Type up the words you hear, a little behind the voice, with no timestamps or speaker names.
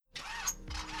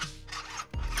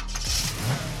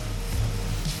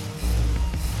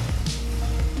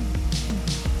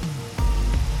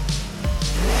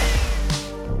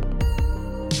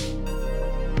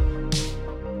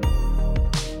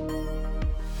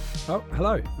Oh,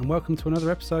 hello, and welcome to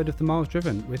another episode of The Miles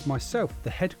Driven with myself,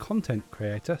 the head content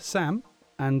creator, Sam,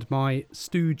 and my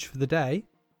stooge for the day.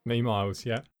 Me, Miles,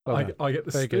 yeah. Well I get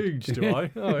the Very stooge, good. do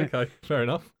I? Oh, okay, fair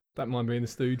enough. Don't mind being the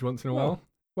stooge once in a while.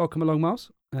 Welcome along,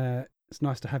 Miles. It's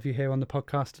nice to have you here on the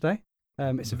podcast today.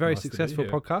 It's a very Nice to be successful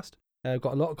here. podcast.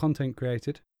 Got a lot of content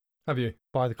created Have you?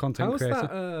 by the content How's creator.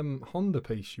 that Honda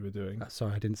piece you were doing?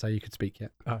 Sorry, I didn't say you could speak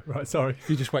yet. Oh, right, sorry. If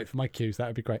you just wait for my cues, that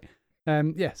would be great.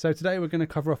 So today we're going to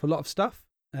cover off a lot of stuff.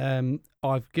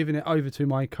 I've given it over to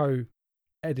my Presenter?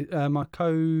 No,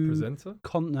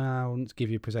 I won't give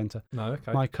you a presenter. No,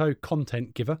 okay. My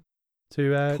co-content giver.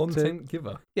 To Content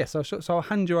giver? Yes, so I'll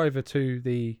hand you over to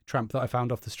the tramp that I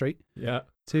found off the street Yeah.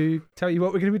 to tell you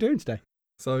what we're going to be doing today.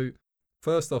 So,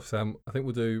 first off, Sam, I think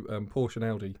we'll do Porsche and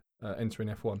Audi entering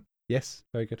F1. Yes,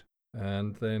 very good.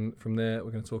 And then from there,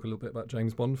 we're going to talk a little bit about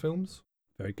James Bond films.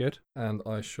 Very good. And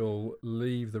I shall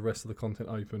leave the rest of the content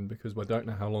open because I don't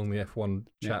know how long the F1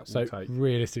 chat will take.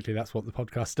 Realistically, that's what the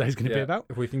podcast today is going to be about.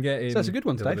 If we can get in. So it's a good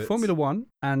one today. bits. Formula One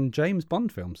and James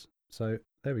Bond films. So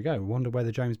there we go. We wonder where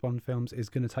the James Bond films is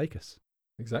going to take us.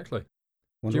 Exactly.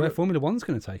 Wonder where Formula One's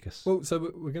going to take us. Well, so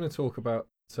we're going to talk about.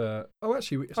 I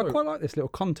quite like this little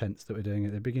contents that we're doing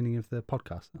at the beginning of the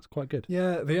podcast. That's quite good.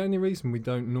 Yeah, the only reason we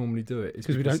don't normally do it is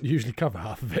because we don't usually cover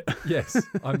half of it. Yes,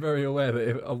 I'm very aware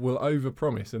that we'll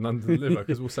overpromise and underdeliver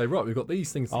because we'll say, right, we've got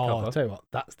these things to cover. I'll tell you what,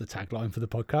 that's the tagline for the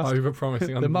podcast.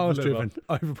 Overpromising, the Miles underdeliver.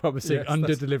 Driven, overpromising, Yes,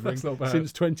 under-delivering that's not bad.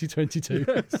 since 2022.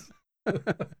 Yes.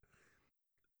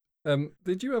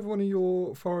 Did you have one of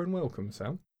your foreign welcomes,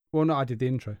 Sam? Well, no, I did the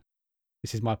intro.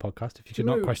 This is my podcast. If you could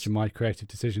not question my creative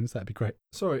decisions, that'd be great.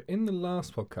 Sorry, in the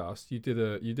last podcast, you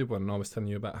did one, and I was telling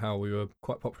you about how we were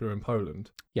quite popular in Poland.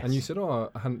 Yes, and you said,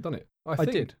 "Oh, I hadn't done it." I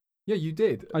did. Yeah, you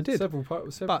did. I did. Several but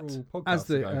podcasts as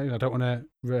ago. I don't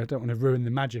want to ruin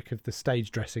the magic of the stage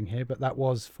dressing here, but that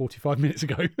was 45 minutes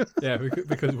ago. Yeah,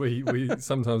 because we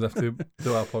sometimes have to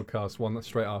do our podcast one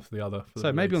straight after the other.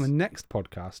 So maybe on the next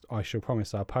podcast, I shall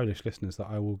promise our Polish listeners that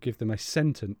I will give them a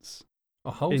sentence. A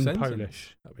whole in sentence?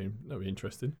 Polish. That'd be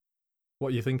interesting. What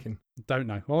are you thinking? Don't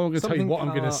know. Well, I'm going to tell you what I'm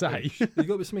going to say. You've got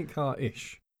to be something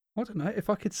car-ish. I don't know. If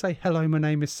I could say, hello, my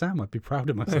name is Sam, I'd be proud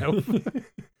of myself.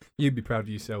 You'd be proud of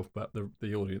yourself, but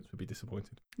the audience would be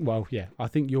disappointed. Well, yeah. I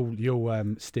think you'll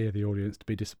steer the audience to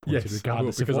be disappointed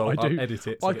regardless of what I do. I'll edit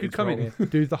it. So I could come in here,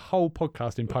 do the whole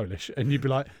podcast in Polish, and you'd be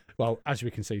like, well, as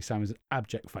we can see, Sam is an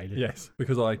abject failure. Yes,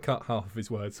 because I cut half of his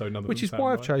words, so none of them Which is sound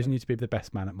why I've right. chosen you to be the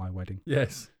best man at my wedding.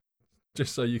 Yes.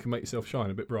 Just so you can make yourself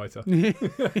shine a bit brighter.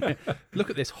 Look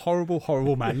at this horrible,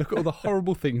 horrible man. Look at all the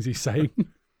horrible things he's saying.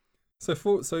 So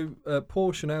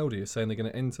Porsche and Audi are saying they're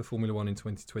going to enter Formula One in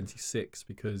 2026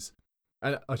 because,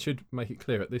 and I should make it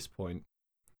clear at this point,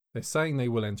 they're saying they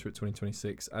will enter at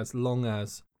 2026 as long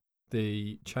as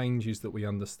the changes that we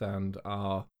understand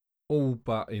are all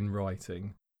but in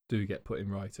writing do get put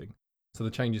in writing. So the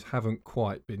changes haven't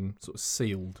quite been sort of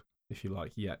sealed, if you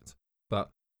like, yet. But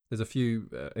there's a few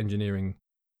engineering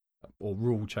or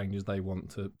rule changes they want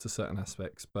to certain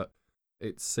aspects, but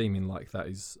it's seeming like that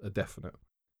is a definite.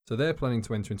 So they're planning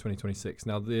to enter in 2026.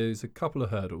 Now, there's a couple of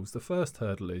hurdles. The first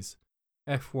hurdle is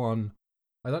F1,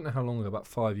 I don't know how long ago, about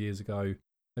 5 years ago,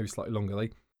 maybe slightly longer,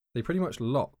 they pretty much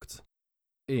locked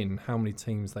in how many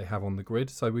teams they have on the grid.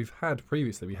 So we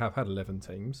have had 11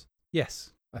 teams.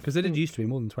 Yes, because there did used to be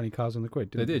more than 20 cars on the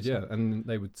grid, didn't they? They did, yeah. And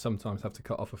they would sometimes have to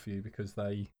cut off a few because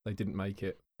they didn't make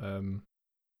it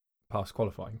past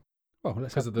qualifying. Well,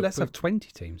 let's have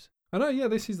 20 teams. I know, yeah,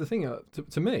 this is the thing.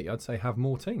 To me, I'd say have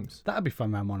more teams. That'd be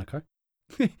fun around Monaco.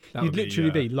 You'd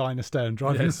literally be line astern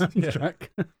driving around the track.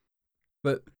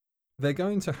 But they're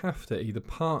going to have to either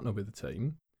partner with a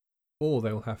team or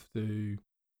they'll have to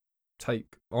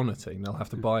take on a team. They'll have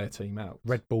to buy a team out.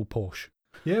 Red Bull, Porsche.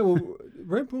 Yeah, well,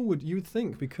 Red Bull you would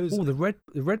think because... Oh, the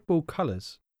Red Bull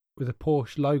colours with a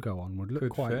Porsche logo on would look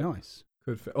quite nice.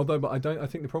 Could fit. Although, but I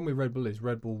think the problem with Red Bull is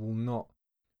Red Bull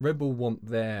want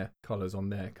their colours on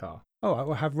their car. Oh, I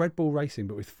will have Red Bull Racing,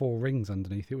 but with 4 rings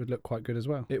underneath. It would look quite good as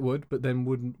well. It would, but then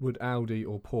would Audi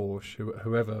or Porsche,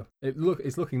 whoever...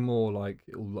 It's looking more like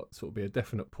it'll sort of be a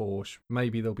definite Porsche.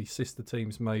 Maybe there'll be sister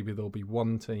teams. Maybe there'll be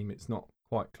one team. It's not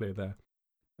quite clear there.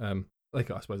 I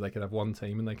suppose they could have one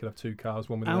team and they could have 2 cars,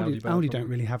 one with an Audi. Audi don't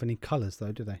really have any colours,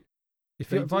 though, do they?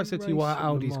 If I said to you what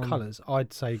are Audi's colours,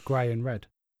 I'd say grey and red.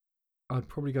 I'd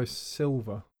probably go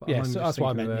silver. Yeah, so that's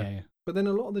what I meant, yeah. But then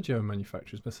a lot of the German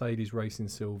manufacturers, Mercedes racing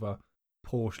silver,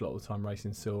 Porsche a lot of the time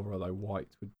racing silver, although white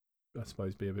would, I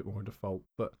suppose, be a bit more default.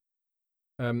 But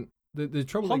the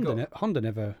trouble Honda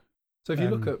never... So if you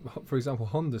look at, for example,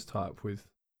 Honda's tie-up with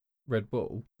Red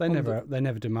Bull... They never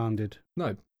demanded...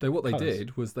 No, what they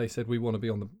did was they said, we want to be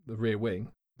on the rear wing,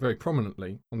 very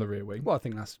prominently on the rear wing. Well, I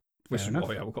think that's fair enough.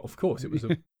 Well, yeah, of course, it was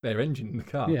their engine in the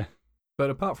car. Yeah. But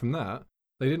apart from that,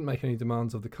 they didn't make any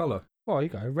demands of the colour. Well, you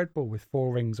go Red Bull with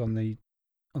 4 rings on the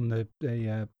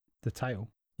tail.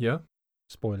 Yeah.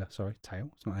 Spoiler, sorry,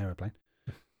 tail. It's not an aeroplane.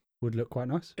 Would look quite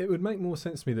nice. It would make more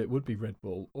sense to me that it would be Red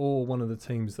Bull or one of the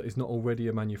teams that is not already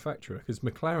a manufacturer, because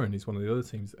McLaren is one of the other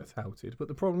teams that are touted. But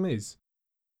the problem is,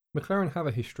 McLaren have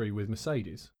a history with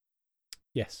Mercedes.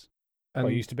 Yes. And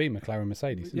Well, it used to be McLaren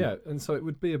Mercedes. Didn't yeah, it? and so it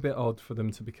would be a bit odd for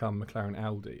them to become McLaren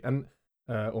Audi and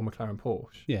or McLaren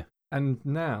Porsche. Yeah. And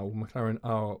now McLaren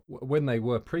are, when they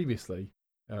were previously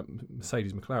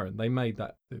Mercedes McLaren, they made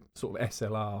that the sort of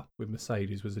SLR with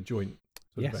Mercedes was a joint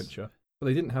sort of venture. But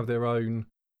they didn't have their own.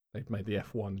 They'd made the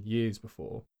F1 years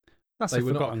before. That's They a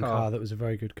were not a forgotten car. car that was a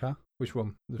very good car. Which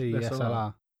one? The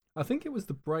SLR. I think it was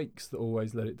the brakes that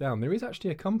always let it down. There is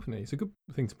actually a company. It's a good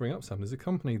thing to bring up, Sam. There's a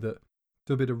company that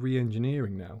do a bit of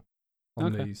re-engineering now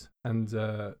on these, and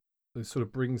it sort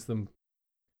of brings them,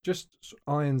 just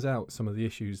irons out some of the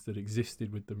issues that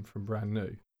existed with them from brand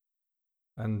new,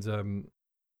 and it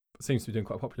seems to be doing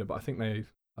quite popular. But I think they're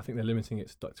limiting it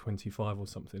to like 25 or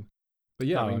something. But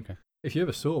yeah, I mean, if you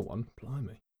ever saw one,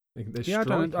 blimey, I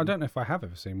don't know if I have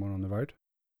ever seen one on the road.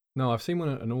 No, I've seen one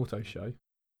at an auto show.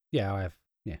 Yeah, I have.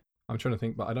 Yeah, I'm trying to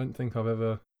think, but I don't think I've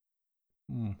ever.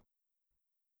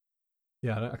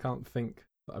 Yeah, I can't think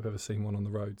that I've ever seen one on the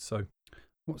road. So,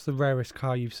 what's the rarest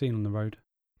car you've seen on the road?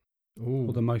 Ooh,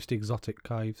 Or the most exotic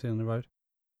car you've seen on the road?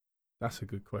 that's a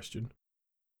good question.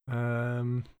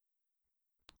 Mine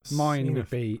would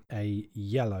be a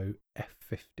yellow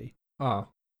F50.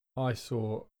 I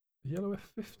saw a yellow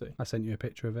F50. I sent you a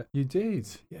picture of it You did,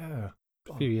 yeah.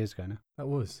 a few years ago now. That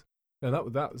was. Yeah,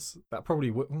 that probably.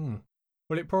 Well,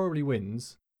 it probably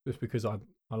wins just because I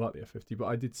like the F50. But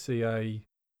I did see is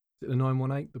it the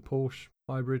 918, the Porsche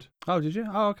hybrid. Oh, did you?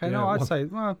 Oh, okay. Yeah, No, I'd say,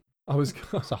 well, I was.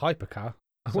 it's a hypercar.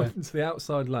 I went into the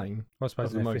outside lane. I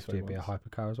suppose of an the F50 motorway would be a ones.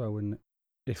 hypercar as well, wouldn't it?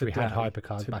 If Today, we had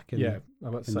hypercars back in I'm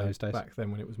about to in say those days. back then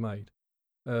when it was made.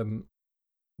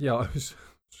 Yeah, I was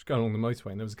just going along the motorway,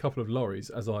 and there was a couple of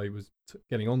lorries as I was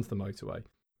getting onto the motorway,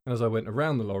 and as I went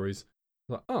around the lorries,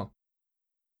 I was like,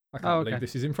 I can't believe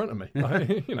this is in front of me.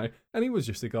 And he was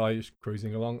just a guy just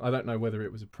cruising along. I don't know whether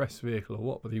it was a press vehicle or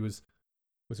what, but he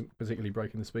wasn't particularly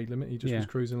breaking the speed limit. He just was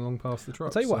cruising along past the truck.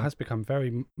 I'll tell you what has become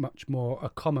very much more a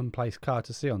commonplace car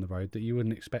to see on the road that you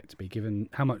wouldn't expect to be, given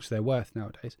how much they're worth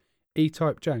nowadays.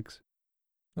 E-Type Jags.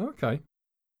 Okay.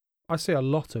 I see a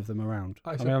lot of them around.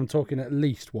 I mean, I'm talking at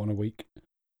least one a week.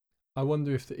 I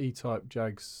wonder if the E-Type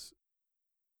Jags,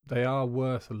 they are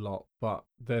worth a lot, but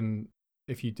then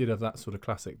if you did have that sort of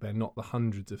classic, they're not the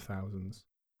hundreds of thousands.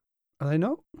 Are they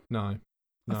not? No.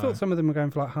 I thought some of them were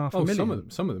going for like half a million.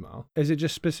 Some of them are. Is it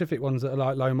just specific ones that are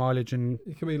like low mileage and...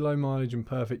 It could be low mileage and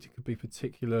perfect. It could be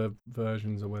particular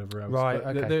versions or whatever else. Right,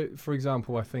 but okay. For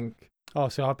example, I think... Oh,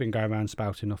 so I've been going around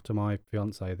spouting off to my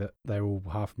fiancée that they're all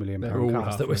 £500,000 They're all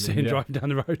cars that we're seeing driving down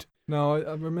the road. No,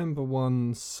 I remember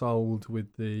one sold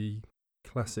with the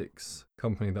Classics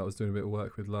company that I was doing a bit of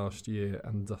work with last year,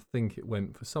 and I think it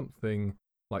went for something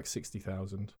like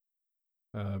 60,000.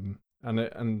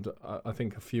 And I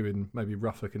think a few in maybe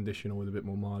rougher condition or with a bit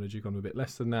more mileage have gone a bit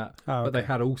less than that. Oh, but they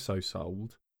had also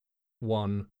sold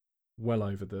one well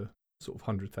over the sort of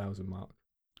 100,000 mark.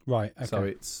 Right. Okay.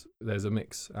 So there's a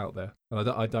mix out there, and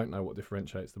I don't know what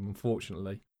differentiates them,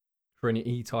 unfortunately, for any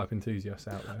E-Type enthusiasts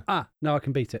out there. No, I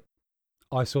can beat it.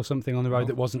 I saw something on the road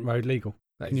that wasn't road legal.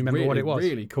 Can you remember what it was?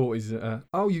 Really caught his.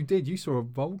 Oh, you did. You saw a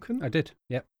Vulcan. I did.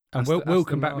 Yep. And Will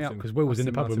can back me up because Will was in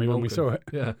the pub with me when we saw it.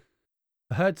 Yeah.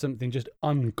 I heard something just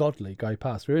ungodly go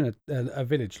past. We were in a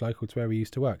village local to where we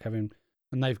used to work, and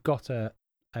they've got a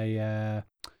I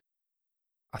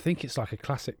think it's like a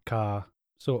classic car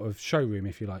sort of showroom,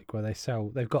 if you like, where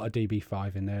they've got a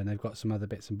DB5 in there, and they've got some other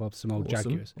bits and bobs, some old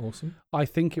Jaguars. Awesome. I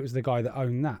think it was the guy that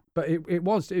owned that, but it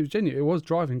was genuine. It was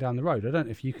driving down the road. I don't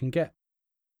know if you can get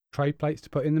trade plates to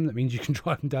put in them. That means you can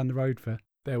drive them down the road for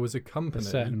there was a company a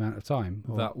certain amount of time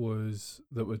that were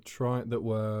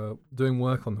doing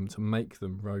work on them to make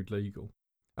them road legal.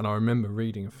 And I remember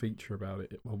reading a feature about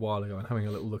it a while ago and having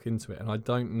a little look into it. And I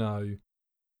don't know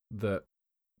that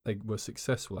they were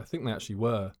successful. I think they actually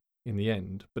were in the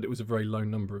end, but it was a very low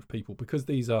number of people because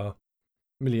these are £1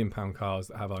 million cars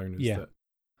that have owners that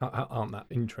aren't that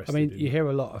interested. I mean, you hear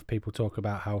a lot of people talk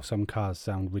about how some cars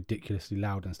sound ridiculously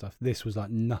loud and stuff. This was like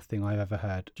nothing I've ever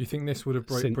heard. Do you think this would have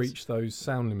breached those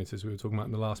sound limiters we were talking about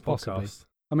in the last Possibly. podcast?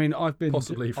 I mean, I've been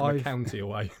possibly from a county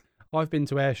away. I've been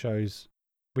to air shows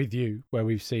with you where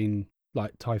we've seen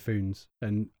like Typhoons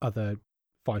and other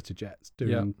fighter jets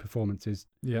doing performances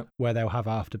where they'll have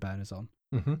afterburners on.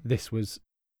 Mm-hmm. This was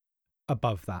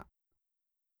above that.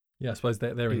 Yeah, I suppose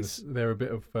they're a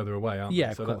bit further away, aren't they?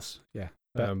 Yeah, of course. Yeah.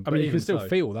 But, I but mean, you even can still so-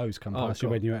 feel those come Oh, past you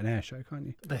God. when you're at an air show, can't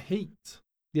you? The heat.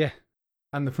 Yeah.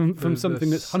 And From something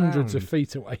that's hundreds of sound.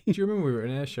 feet away. Do you remember we were at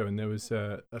an air show and there was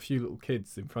a few little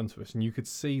kids in front of us, and you could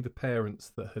see the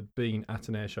parents that had been at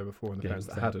an air show before and the parents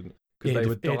that hadn't, because they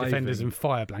were Ear diving. defenders and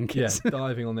fire blankets. Yeah,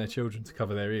 diving on their children to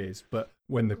cover their ears, but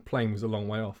when the plane was a long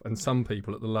way off, and some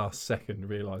people at the last second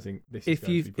realising this is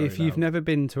going to be If very you've loud. never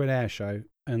been to an air show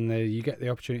and you get the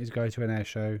opportunity to go to an air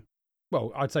show,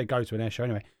 well, I'd say go to an air show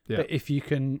anyway. Yeah. But if you've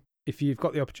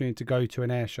got the opportunity to go to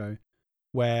an air show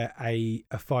where a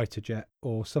fighter jet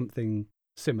or something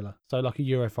similar, so like a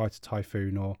Eurofighter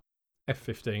Typhoon or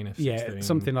F-15, F-16, yeah,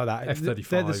 something like that. F-35,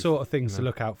 They're the sort of things you to know.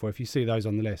 look out for if you see those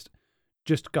on the list.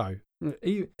 Just go.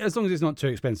 As long as it's not too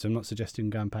expensive. I'm not suggesting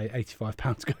go and pay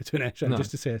 £85 to go to an air show No.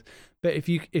 just to see it. But if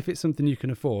it's something you can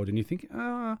afford and you think,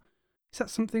 is that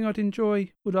something I'd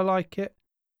enjoy? Would I like it?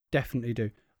 Definitely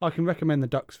do. I can recommend the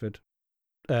Duxford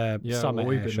summer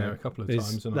we've air been show. there a couple of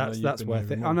times, and I know you've That's been worth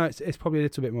there it. more. I know it's probably a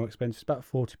little bit more expensive. It's about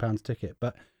 £40 a ticket,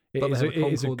 but But they have a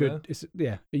it is a Concorde good. there? It's,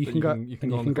 yeah, you But can go you can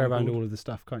and go you on can the go around Concorde? all of the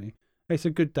stuff, can't you? It's a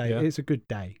good day. Yeah. It's a good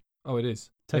day. Oh, it is.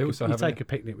 Take They a, also you have take a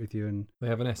picnic with you and They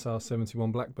have an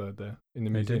SR-71 Blackbird there in the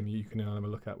They do. museum. You can have a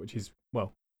look at, which is,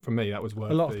 well, for me that was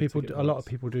worth. a lot of the people. ticket A lot price. of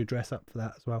people do dress up for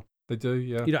that as well. They do,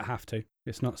 yeah. You don't have to.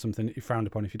 It's not something that you frowned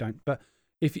upon if you don't. But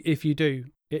if you do,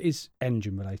 it is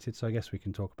engine related. So I guess we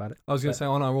can talk about it. I was going But- to say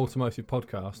on our automotive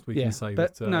podcast, we yeah, can say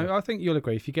but that. no, I think you'll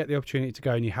agree. If you get the opportunity to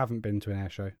go and you haven't been to an air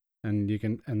show, and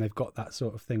they've got that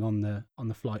sort of thing on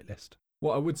the flight list,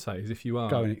 What I would say is, if you are,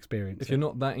 go and experience if it. you're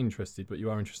not that interested, but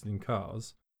you are interested in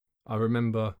cars, I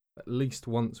remember at least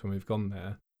once when we've gone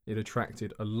there, it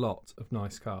attracted a lot of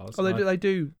nice cars. Oh, And they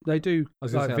do I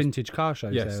was gonna like say, vintage car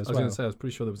shows yes, there I as was well. going to say, I was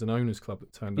pretty sure there was an owners club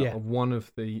that turned up Yeah. of one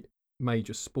of the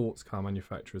major sports car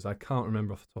manufacturers. I can't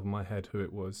remember off the top of my head who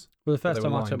it was. Well, the first they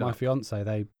were time I took lined my up. fiance,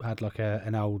 they had like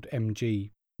an old MG.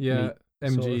 Yeah,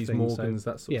 Neat sort of MGs, thing, Morgans,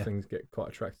 so, that sort yeah. of things get quite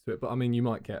attracted to it. But I mean, you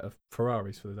might get a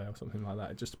Ferraris for the day or something like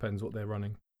that. It just depends what they're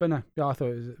running. But no, yeah, I thought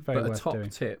it was very But a worth top doing.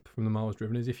 tip from the miles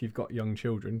driven is if you've got young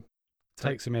children,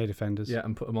 Take some ear defenders. yeah,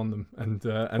 and put them on them, and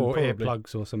Or probably,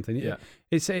 earplugs or something. yeah.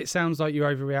 It sounds like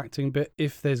you're overreacting, but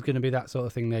if there's going to be that sort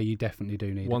of thing there, you definitely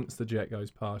do need it. Once the jet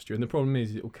goes past you, and the problem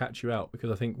is it will catch you out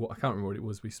because I think I can't remember what it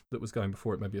was that was going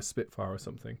before it, maybe a Spitfire or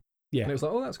something. Yeah. And it was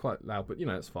like, oh, that's quite loud, but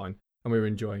it's fine, and we were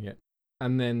enjoying it.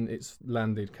 And then it's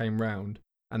landed, came round,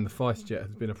 and the fighter jet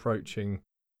has been approaching.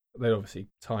 They obviously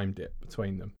timed it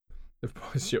between them. The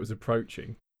fighter jet was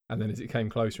approaching, and then as it came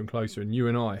closer and closer, and you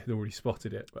and I had already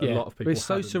spotted it, but a lot of people. But it's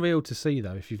so hadn't. surreal to see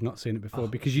though if you've not seen it before, Oh,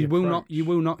 because the you will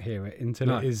approach. not hear it until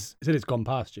No. it's gone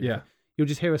past you. Yeah. You'll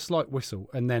just hear a slight whistle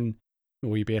and then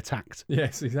or you'll be attacked.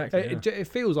 Yes, exactly. yeah. It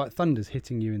feels like thunder's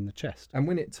hitting you in the chest. And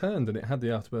when it turned and it had the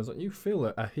afterburners, like you feel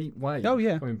a heat wave Oh,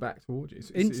 yeah. coming back towards you. It's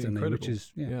Instantly, incredible. which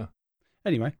is yeah.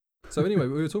 Anyway, So anyway,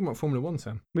 we were talking about Formula One,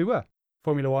 Sam. we were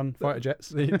Formula One fighter jets.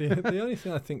 The only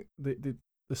thing I think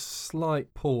the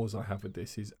slight pause I have with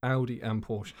this is Audi and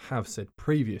Porsche have said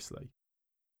previously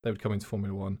they would come into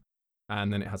Formula One,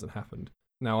 and then it hasn't happened.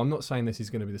 Now, I'm not saying this is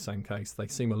going to be the same case. They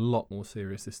seem a lot more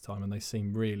serious this time, and they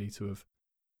seem really to have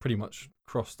pretty much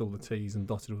crossed all the T's and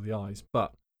dotted all the I's.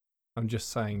 But I'm just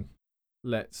saying,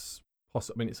 it's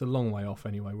a long way off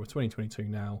anyway. We're 2022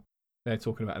 now. They're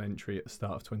talking about an entry at the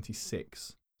start of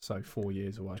 26, so 4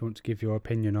 years away. Do you want to give your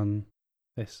opinion on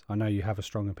this? I know you have a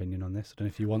strong opinion on this. I don't know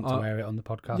if you want to air it on the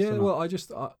podcast. Yeah, or not.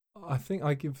 well, I think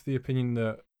I give the opinion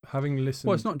that having listened.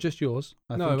 Well, it's not just yours.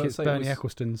 I No, think I'd it's say it Bernie was-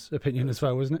 Ecclestone's opinion as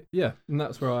well, wasn't it? Yeah, and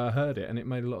that's where I heard it, and it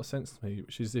made a lot of sense to me,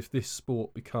 which is if this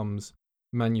sport becomes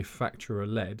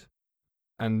manufacturer-led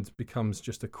and becomes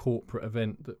just a corporate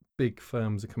event that big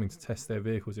firms are coming to test their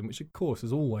vehicles in, which of course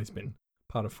has always been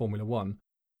part of Formula One,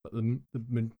 but the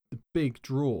big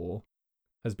draw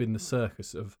has been the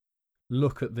circus of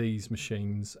look at these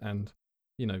machines and,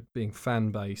 being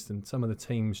fan-based and some of the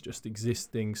teams just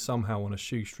existing somehow on a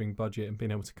shoestring budget and being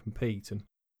able to compete and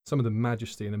some of the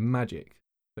majesty and the magic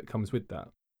that comes with that.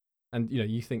 And,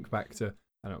 you think back to,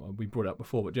 I don't know, we brought it up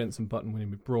before, but Jenson Button winning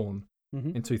with Brawn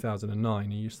Mm-hmm. in 2009,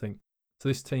 and you just think, so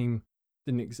this team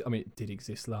didn't exist. I mean, it did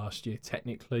exist last year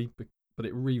technically, but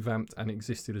it revamped and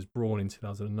existed as Brawn in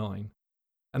 2009.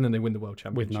 And then they win the World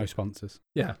Championship. With no sponsors.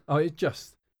 Yeah. Oh, it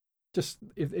just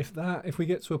if we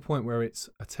get to a point where it's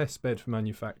a test bed for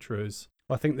manufacturers.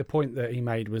 I think the point that he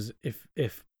made was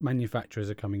if manufacturers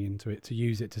are coming into it to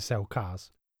use it to sell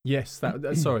cars. Yes,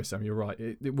 sorry, Sam, you're right.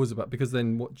 It was about, because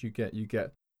then what do you get? You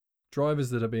get drivers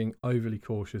that are being overly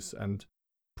cautious and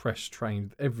press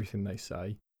trained with everything they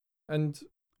say, and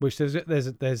Which there's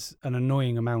an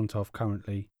annoying amount of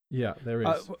currently Yeah, there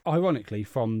is. Ironically,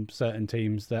 from certain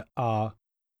teams that are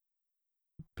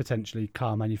potentially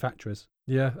car manufacturers.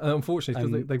 Yeah, and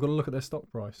unfortunately, because they've got to look at their stock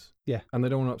price. Yeah. And they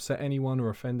don't want to upset anyone or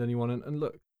offend anyone. And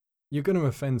look, you're going to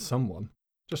offend someone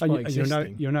just by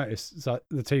existing. You'll notice that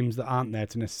the teams that aren't there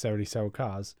to necessarily sell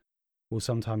cars will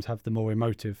sometimes have the more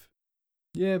emotive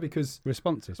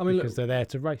responses because they're there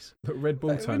to race. But Red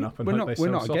Bull turn up and we're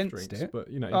not against drinks, it. But,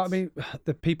 I mean,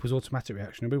 the people's automatic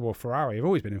reaction will be, well, Ferrari have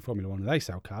always been in Formula 1 and they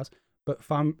sell cars, but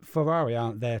Ferrari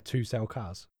aren't there to sell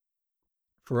cars.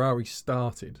 Ferrari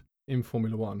started in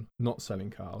Formula 1 not selling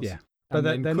cars. Yeah. But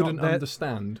they're not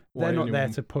understand why they're not there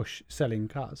to push selling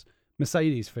cars.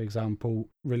 Mercedes, for example,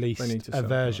 released a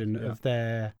version of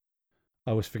their,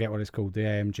 I always forget what it's called, the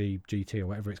AMG GT or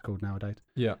whatever it's called nowadays.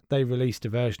 Yeah. They released a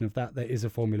version of that is a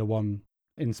Formula 1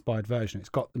 inspired version. It's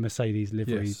got the Mercedes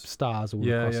livery stars all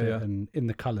across it and in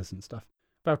the colours and stuff.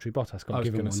 Valtteri Bottas got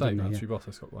given one, didn't he? Valtteri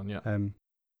Bottas got one, yeah.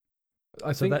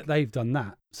 I think that they've done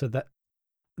that so that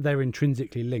they're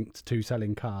intrinsically linked to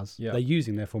selling cars. Yeah. They're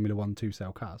using their Formula 1 to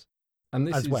sell cars. And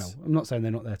this well. I'm not saying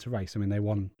they're not there to race. I mean, they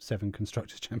won 7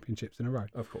 constructors' championships in a row.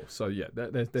 Of course. So yeah, they're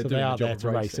doing they are the job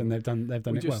there to race, and they've done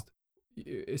it well.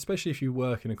 Especially if you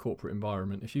work in a corporate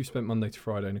environment. If you've spent Monday to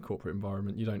Friday in a corporate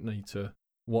environment, you don't need to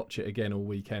watch it again all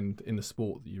weekend in the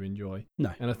sport that you enjoy.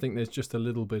 No. And I think there's just a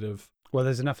little bit of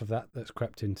there's enough of that that's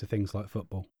crept into things like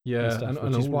football. Yeah, and stuff,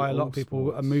 which is why a lot of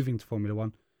people are moving to Formula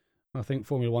 1. I think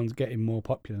Formula 1's getting more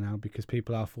popular now because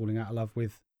people are falling out of love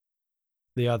with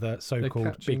the other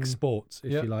so-called big sports,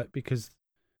 if you like, because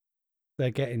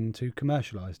they're getting too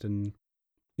commercialised, and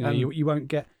you won't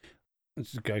get.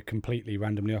 Let's just go completely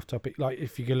randomly off topic. Like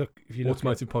if you look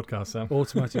automotive podcast, Sam.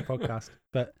 Automotive podcast,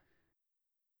 but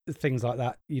things like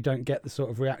that, you don't get the sort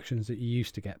of reactions that you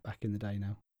used to get back in the day.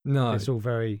 Now, no, it's all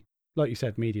very, like you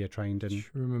said, media trained. And I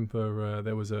remember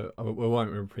there was I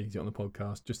won't repeat it on the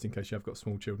podcast just in case you have got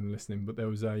small children listening. But there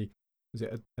was an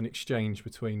exchange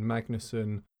between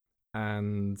Magnussen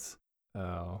and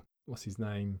what's his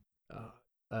name?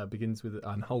 Begins with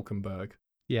and Hulkenberg.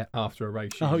 Yeah. After a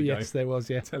race. Oh yes, there was.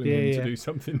 Yeah. Telling him to do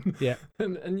something. Yeah.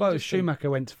 and Schumacher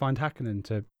went to find Hakkinen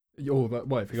to. If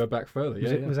you go back further,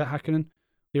 was that Hakkinen?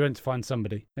 He went to find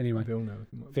somebody anyway. Villeneuve.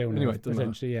 Anyway,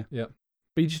 essentially, yeah. Yeah.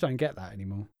 But you just don't get that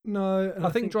anymore. No. I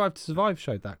think Drive to Survive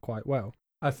showed that quite well.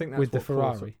 I think that's with the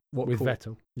Ferrari, with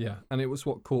Vettel. Yeah, and it was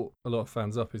what caught a lot of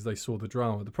fans up is they saw the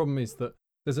drama. The problem is that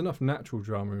there's enough natural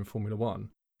drama in Formula 1.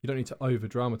 You don't need to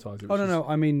over-dramatise it. No.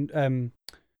 I mean,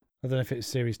 I don't know if it's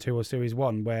Series 2 or Series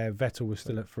 1 where Vettel was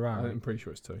still at Ferrari. I'm pretty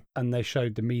sure it's 2. And they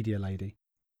showed the media lady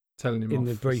telling him in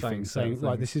the briefing saying,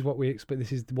 right, this is what we expect.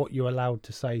 This is what you're allowed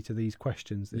to say to these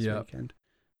questions this weekend.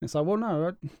 And it's like, well,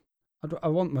 no, I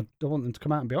want them to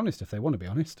come out and be honest if they want to be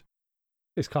honest.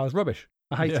 This car's rubbish.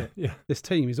 I hate it. Yeah. This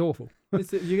team is awful. You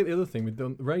get the other thing with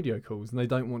the radio calls, and they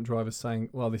don't want drivers saying,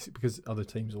 well, this is because other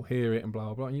teams will hear it and blah,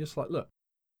 blah, blah. And you're just like, look,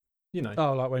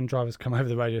 Oh, like when drivers come over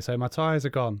the radio and say, my tyres are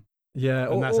gone.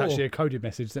 Yeah. And that's actually a coded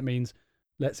message that means,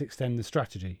 let's extend the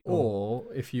strategy. Or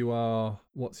if you are,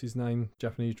 what's his name?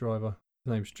 Japanese driver.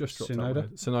 His name's just dropped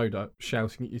out. Sonoda,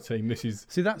 shouting at your team.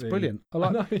 See, that's brilliant. I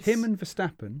like him and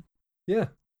Verstappen. Yeah.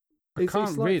 I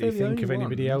can't really think of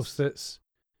anybody else that's...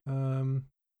 Joe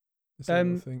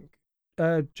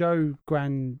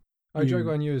Guan Joe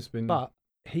Guan Yu has been... But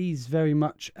he's very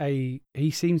much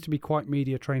he seems to be quite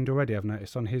media trained already, I've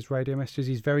noticed on his radio messages.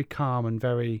 He's very calm and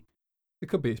very... It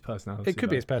could be his personality. It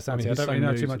could be his personality. I don't really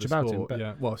know too much about him. But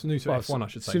yeah. Well, it's new to F1, I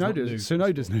should say.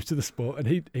 Tsunoda's new to the sport,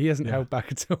 and he hasn't held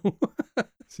back at all.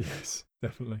 Yes,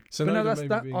 definitely.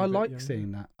 I like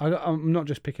seeing that. I'm not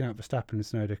just picking out Verstappen and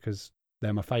Tsunoda because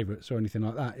they're my favourites or anything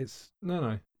like that. It's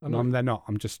no. They're not.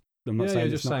 I'm not saying. You're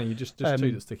just saying. You're just two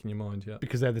that stick in your mind. Yeah.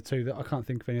 Because they're the two that I can't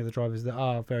think of any other drivers that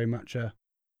are very much a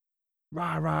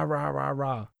rah rah rah rah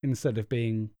rah instead of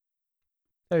being.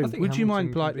 Oh, would you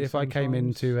mind politely if I came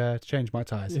in to change my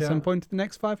tyres at some point in the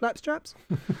next 5 laps, chaps?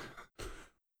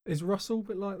 Is Russell a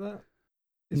bit like that?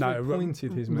 No,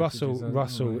 pointed his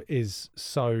Russell is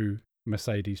so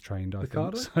Mercedes trained, I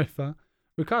think, so far.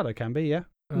 Ricciardo can be, yeah.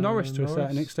 Norris to a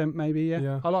certain extent, maybe,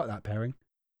 yeah. I like that pairing.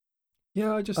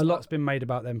 Yeah, a lot's been made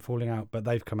about them falling out, but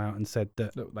they've come out and said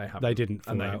that they didn't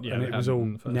fall out, and it was all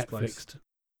Netflixed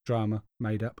drama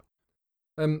made up.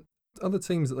 Other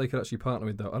teams that they could actually partner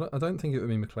with, though, I don't think it would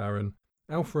be McLaren.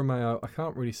 Alfa Romeo, I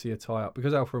can't really see a tie-up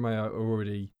because Alfa Romeo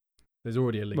there's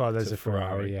already a link. Well, there's a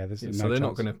Ferrari, yeah. So they're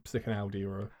not going to stick an Audi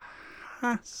or a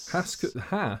Haas.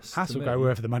 Haas will go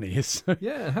wherever the money is.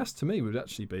 Yeah, Haas to me would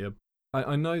actually be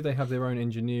I know they have their own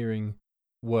engineering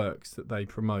works that they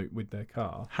promote with their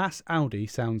car. Haas Audi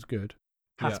sounds good.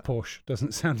 Haas Porsche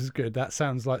doesn't sound as good. That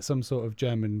sounds like some sort of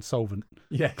German solvent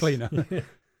cleaner. Yeah.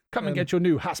 Come and get your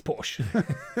new Haas Porsche.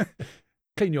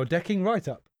 Clean your decking right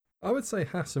up. I would say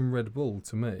Haas and Red Bull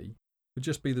to me would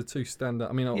just be the two standout.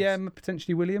 I mean, yeah,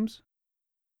 potentially Williams.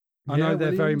 I know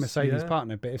they're very Mercedes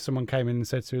partner, but if someone came in and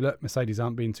said to you, look, Mercedes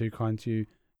aren't being too kind to you,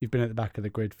 you've been at the back of the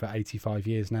grid for 85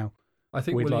 years now. I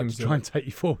think we'd Williams like to try and take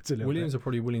you forward a little Williams bit. are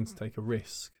probably willing to take a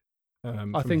risk.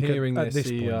 I think hearing at their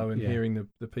this CEO point, and hearing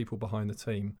the people behind the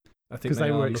team, I think because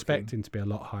they were looking, expecting to be a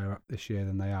lot higher up this year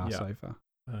than they are so far.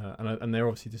 And they're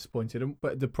obviously disappointed.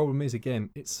 But the problem is,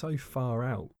 again, it's so far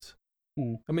out.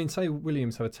 I mean, say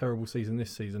Williams have a terrible season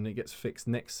this season, it gets fixed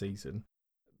next season.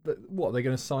 But what, are they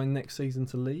going to sign next season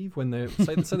to leave when they're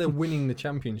say they're winning the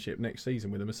championship next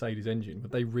season with a Mercedes engine?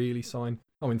 Would they really sign?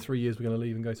 Oh, in 3 years we're going to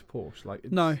leave and go to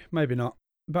Porsche? No, maybe not.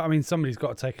 But I mean, somebody's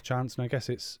got to take a chance, and I guess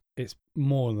it's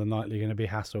more than likely going to be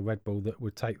Haas or Red Bull that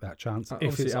would take that chance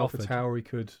if it's offered. AlphaTauri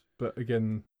could, but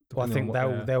again, I think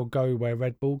they'll go where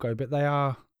Red Bull go, but they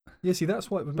are. Yeah, see, that's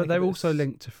what. But they're also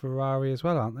linked to Ferrari as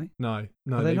well, aren't they? No,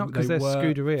 are they not? Because they're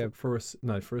Scuderia for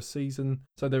a season.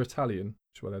 So they're Italian,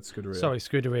 which is why they're Scuderia. Sorry,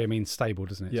 Scuderia means stable,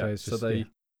 doesn't it? Yeah. So,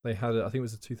 they had, I think it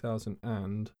was a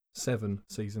 2007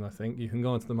 season. I think you can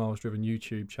go onto the Miles Driven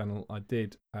YouTube channel. I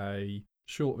did a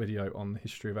short video on the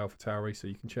history of AlphaTauri, so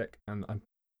you can check. And I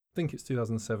think it's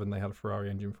 2007. They had a Ferrari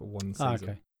engine for one season.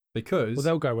 Okay. Because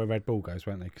they'll go where Red Bull goes,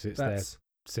 won't they? Because it's their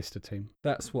sister team.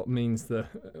 That's what means that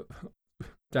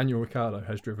Daniel Ricciardo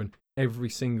has driven every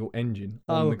single engine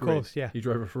on the grid. Of course, yeah. He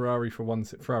drove a Ferrari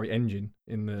engine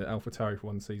in the AlphaTauri for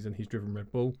one season. He's driven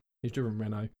Red Bull. He's driven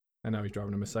Renault, and now he's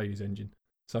driving a Mercedes engine.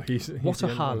 So he's what a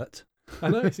harlot! I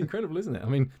know, it's incredible, isn't it? I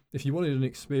mean, if you wanted an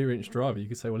experienced driver, you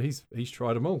could say, well, he's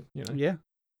tried them all. You know. Yeah.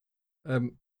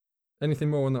 Anything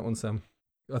more on that one, Sam?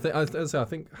 I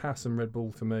think Haas and Red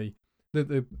Bull to me,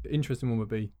 the interesting one would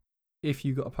be if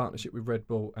you got a partnership with Red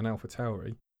Bull and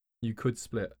AlphaTauri, you could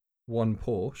split one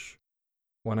Porsche,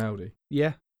 one Audi.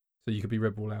 Yeah. So you could be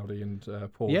Red Bull, Audi, and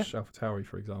Porsche, AlphaTauri,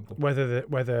 for example.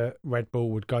 Whether Red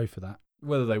Bull would go for that,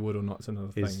 whether they would or not, is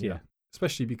another thing. Yeah.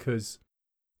 Especially because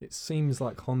it seems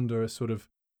like Honda are sort of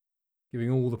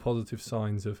giving all the positive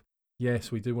signs of,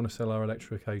 yes, we do want to sell our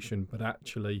electrification, but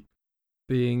actually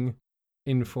being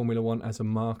in Formula One as a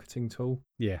marketing tool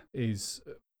is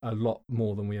a lot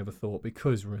more than we ever thought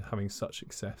because we're having such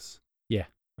success. Yeah.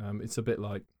 It's a bit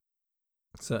like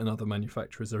certain other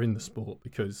manufacturers are in the sport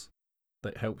because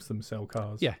that helps them sell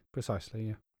cars. Yeah,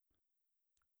 precisely,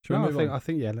 yeah. I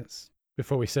think let's,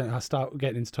 before we start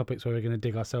getting into topics where we're going to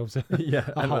dig ourselves a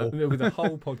hole. With a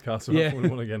whole podcast about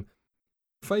Formula 1 again.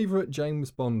 Favourite James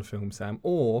Bond film, Sam,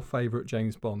 or favourite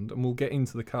James Bond? And we'll get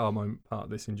into the car moment part of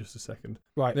this in just a second.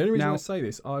 Right. The only reason I say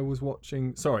this, I was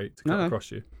watching... Sorry to cut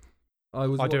across you.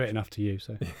 I do it enough to you,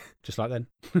 so just like then.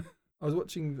 I was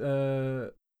watching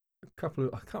a couple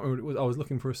of... I can't remember what it was. I was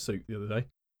looking for a suit the other day,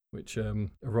 which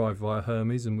arrived via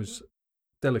Hermes and was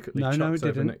delicately chucked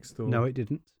over next door. No, it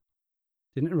didn't.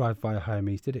 Didn't arrive via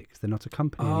Hermes, did it? Because they're not a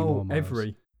company anymore, Miles.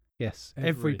 Every. Yes,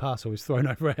 every parcel was thrown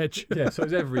over a hedge. Yeah, so it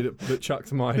was Every that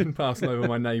chucked my parcel over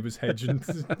my neighbour's hedge and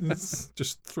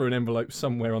just threw an envelope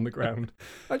somewhere on the ground.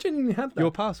 I genuinely had that.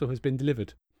 Your parcel has been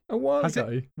delivered. A while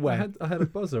ago. Where? I had a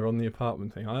buzzer on the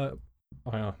apartment thing.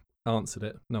 I answered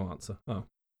it. No answer. Oh,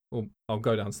 well, I'll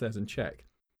go downstairs and check.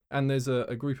 And there's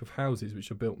a group of houses which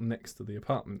are built next to the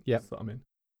apartment that I'm in.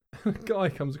 A guy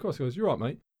comes across and goes, "You right,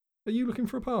 mate? Are you looking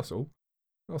for a parcel?"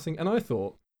 And I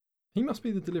thought, he must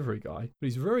be the delivery guy, but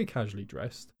he's very casually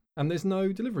dressed, and there's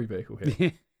no delivery vehicle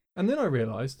here. And then I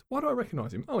realised, why do I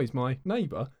recognise him? Oh, he's my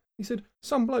neighbour. He said,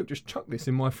 some bloke just chucked this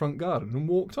in my front garden and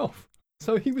walked off.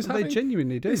 So he was They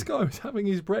genuinely do. This guy was having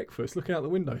his breakfast, looking out the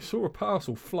window, saw a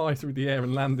parcel fly through the air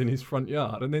and land in his front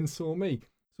yard, and then saw me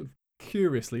sort of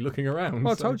curiously looking around.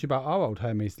 Well, I told you about our old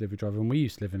Hermes delivery driver when we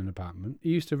used to live in an apartment. He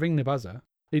used to ring the buzzer.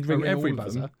 He'd ring every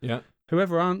buzzer. Yeah.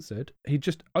 Whoever answered, he'd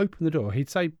just open the door. He'd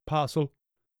say, parcel.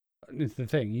 It's the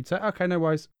thing. You'd say, okay, no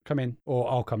worries, come in, or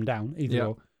I'll come down, either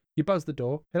or. You buzz the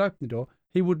door, he'll open the door,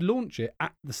 he would launch it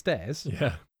at the stairs.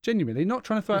 Yeah. Genuinely, not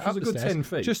trying to throw it up the stairs. 10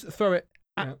 feet. Just throw it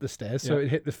at the stairs so it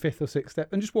hit the 5th or 6th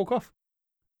step and just walk off.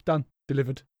 Done.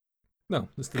 Delivered. No,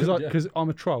 it's delivered, because I'm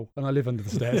a troll and I live under the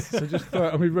stairs, so just throw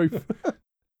it on my roof.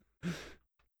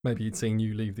 Maybe he'd seen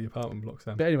you leave the apartment block,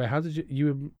 Sam. But anyway, how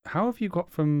have you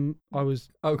got from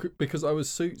because I was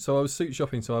suit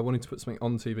shopping, so I wanted to put something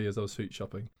on TV as I was suit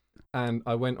shopping. And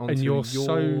I went on and you're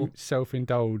so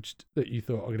self-indulged that you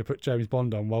thought I'm going to put James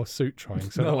Bond on while suit trying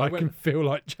so that I can feel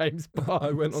like James Bond.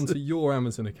 I went onto your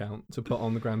Amazon account to put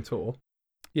on the Grand Tour.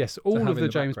 Yes, all of the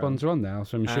James Bonds are on there,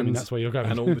 so I'm assuming that's where you're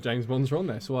going. And all the James Bonds are on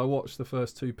there. So I watched the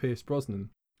first 2 Pierce Brosnan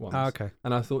ones. Okay.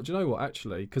 And I thought, do you know what,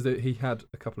 actually, because he had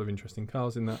a couple of interesting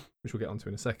cars in that, which we'll get onto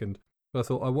in a second. But I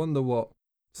thought, I wonder what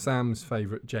Sam's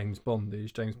favourite James Bond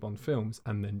is, James Bond films,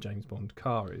 and then James Bond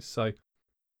car is. So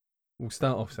we'll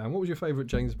start off, Sam. What was your favourite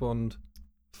James Bond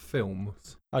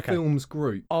films? Okay. Films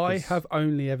group. I have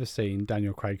only ever seen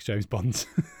Daniel Craig's James Bonds.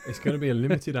 It's going to be a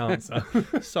limited answer.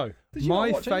 So, Did you not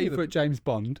my watch any of favourite James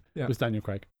Bond was Daniel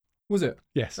Craig. Was it?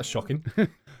 Yes. That's shocking.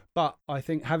 But I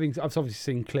think I've obviously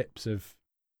seen clips of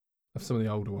some of the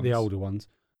older ones. The older ones.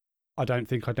 I don't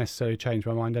think I'd necessarily change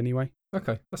my mind anyway.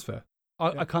 Okay, that's fair.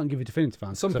 I can't give you definitive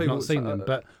answers. Some I've people not seen them,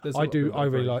 but I do. I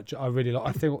really like.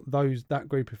 I think that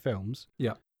group of films.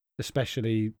 Yeah.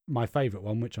 Especially my favourite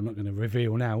one, which I'm not going to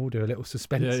reveal now. We'll do a little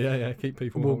suspense. Yeah. Keep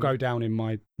people. Will go down in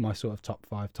my sort of top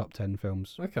 5, top 10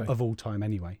 films of all time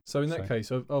anyway. So in that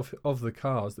case, of the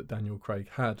cars that Daniel Craig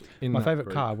had in my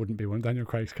favourite car wouldn't be one of Daniel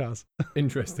Craig's cars.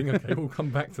 Interesting. Okay, we'll come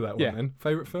back to that one then.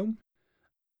 Favourite film?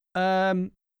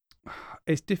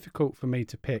 It's difficult for me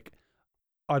to pick.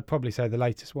 I'd probably say the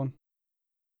latest one.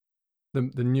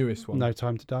 The newest one. No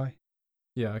Time to Die.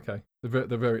 Yeah. Okay.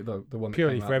 The one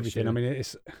purely for everything. I mean,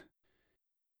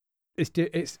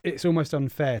 it's almost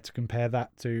unfair to compare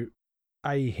that to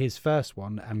A, his first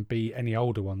one, and B, any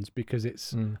older ones, because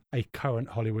it's a current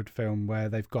Hollywood film where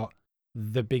they've got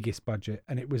the biggest budget,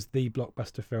 and it was the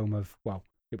blockbuster film of, well,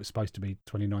 it was supposed to be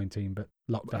 2019, but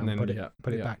lockdown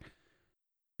put it back.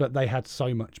 But they had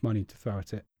so much money to throw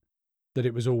at it that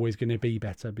it was always going to be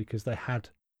better because they had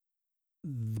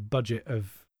the budget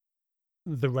of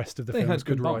the rest of the film. They had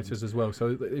good writers as well, so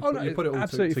you put it all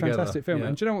absolutely together. Fantastic film. Yeah.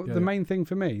 And do you know what the main thing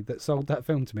for me that sold that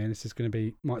film to me, and this is going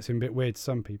to might seem a bit weird to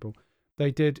some people,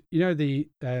 they did, the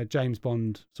James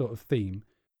Bond sort of theme.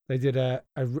 They did a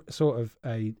sort of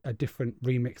a different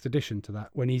remixed edition to that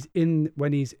when he's in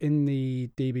the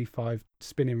DB5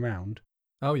 spinning round.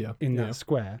 Oh yeah, in that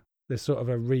square. There's sort of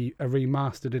a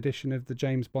remastered edition of the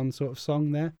James Bond sort of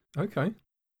song there. Okay,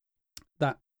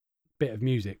 that bit of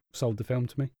music sold the film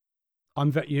to me.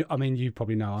 You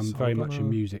probably know I'm very much a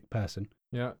music person.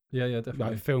 Yeah, definitely.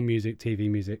 Like film music, TV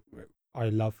music, I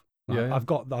love. I've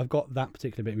got that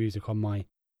particular bit of music on my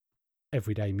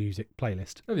everyday music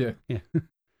playlist. Oh yeah, yeah.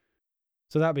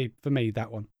 So that'd be for me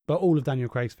that one. But all of Daniel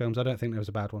Craig's films, I don't think there was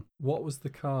a bad one. What was the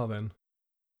car then?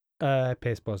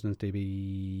 Pierce Brosnan's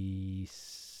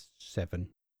DB7.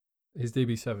 His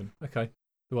DB7. Okay.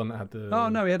 The one that had the... Oh,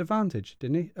 no, he had a Vantage,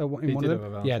 didn't he? He did have a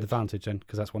Vantage. Yeah, the Vantage then,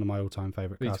 because that's one of my all-time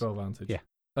favourite cars. V12 Vantage. Yeah.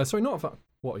 Sorry, not a...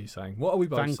 What are you saying? What are we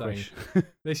both Vanquish. saying?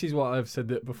 This is what I've said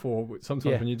that before.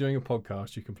 Sometimes when you're doing a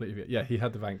podcast, you completely... Yeah, he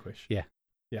had the Vanquish. Yeah.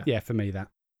 Yeah, for me, that.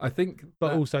 I think...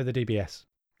 But also the DBS.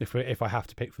 If I have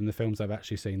to pick from the films I've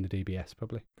actually seen, the DBS,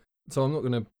 probably. So I'm not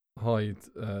going to hide...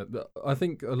 I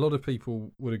think a lot of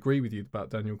people would agree with you about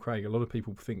Daniel Craig. A lot of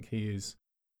people think he is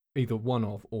either one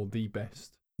of or the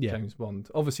best James Bond.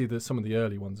 Obviously, some of the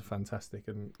early ones are fantastic,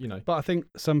 and But I think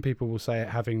some people will say it,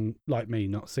 having, like me,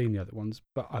 not seen the other ones.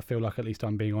 But I feel like at least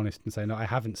I'm being honest and saying I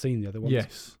haven't seen the other ones.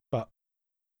 Yes, but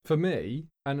for me,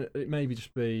 and it may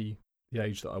just be the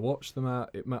age that I watched them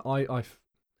at.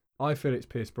 I feel it's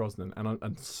Pierce Brosnan,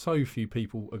 and so few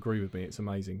people agree with me. It's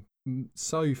amazing.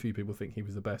 So few people think he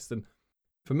was the best, and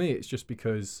for me, it's just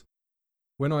because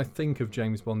when I think of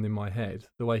James Bond in my head,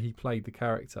 the way he played the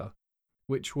character,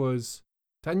 which was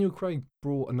Daniel Craig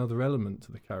brought another element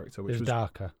to the character, which was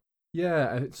darker.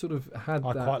 Yeah, it sort of had.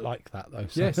 I quite like that though.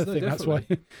 So yes, I think that's why.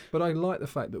 But I like the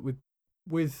fact that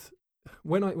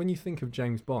when you think of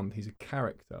James Bond, he's a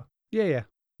character. Yeah.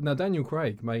 Now Daniel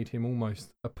Craig made him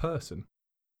almost a person.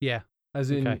 Yeah. As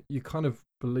in, you kind of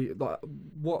believe like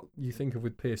what you think of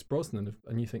with Pierce Brosnan,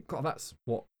 and you think, God, that's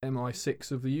what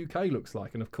MI6 of the UK looks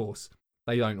like. And of course,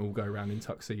 they don't all go around in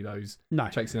tuxedos,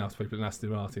 chasing after people in Aston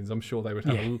Martins. I'm sure they would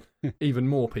have even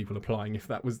more people applying if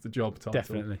that was the job title.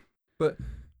 Definitely. But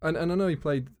and I know he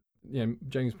played,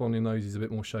 James Bond in those is a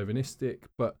bit more chauvinistic,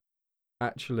 but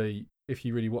actually, if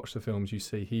you really watch the films, you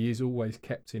see he is always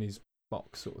kept in his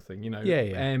box, sort of thing.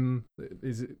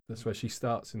 That's where she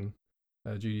starts in.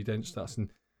 Judi Dench starts,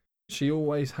 and she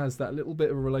always has that little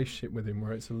bit of a relationship with him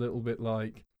where it's a little bit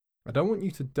like, I don't want you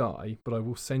to die, but I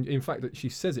will send you. In fact, that she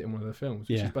says it in one of the films,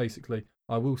 which is basically,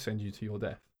 I will send you to your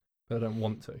death, but I don't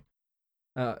want to.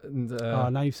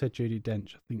 Now you've said Judi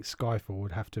Dench, I think Skyfall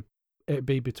would have to. It'd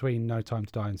be between No Time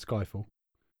to Die and Skyfall.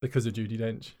 Because of Judi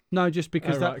Dench? No, just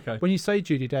because when you say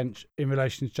Judi Dench in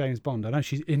relation to James Bond, I know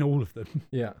she's in all of them.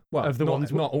 Yeah, well, of the not,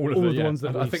 ones, not all of them. The ones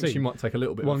that I think she might take a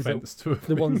little bit of offence to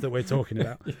the ones that we're talking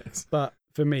about. Yes, but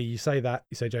for me, you say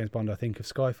James Bond, I think of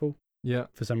Skyfall. Yeah,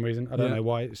 for some reason, I don't know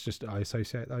why. It's just I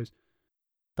associate those.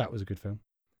 That was a good film.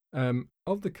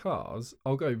 Of the cars,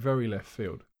 I'll go very left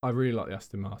field. I really like the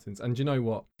Aston Martins, and do you know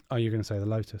what? Are you going to say the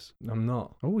Lotus? I'm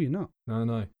not. Oh, you're not?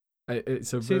 No.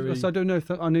 It's a See, very... so I don't know if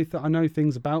I know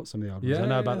things about some of the old ones. I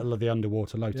know about the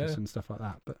underwater Lotus Yeah. and stuff like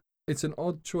that. But It's an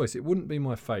odd choice. It wouldn't be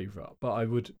my favourite, but I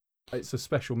would... It's a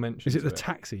special mention. is it to the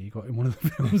taxi you got in one of the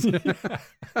films?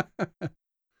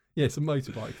 Yeah, it's a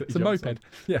motorbike. That It's a moped.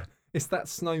 Yeah, it's that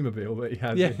snowmobile that he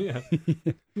has. Yeah.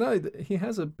 No, he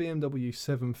has a BMW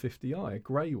 750i, a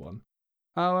grey one,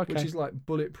 Oh, okay. which is like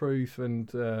bulletproof and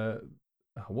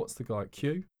what's the guy?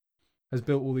 Q has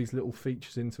built all these little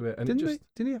features into it, and didn't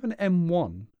he have an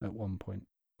M1 at one point,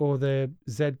 or the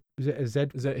Z? Was it a Z?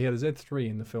 He had a Z3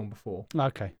 in the film before.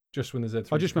 Okay. Just when the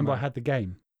Z3. I just remember I had the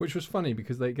game, which was funny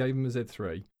because they gave him a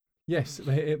Z3. Yes,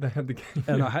 they had the game.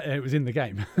 and it was in the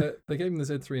game. They gave him the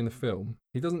Z3 in the film.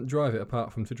 He doesn't drive it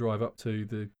apart from to drive up to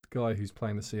the guy who's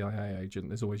playing the CIA agent.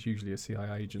 There's always usually a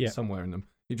CIA agent somewhere in them.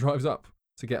 He drives up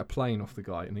to get a plane off the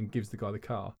guy and then gives the guy the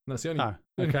car. And that's the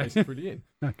only place he's really in.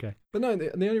 Okay. But no,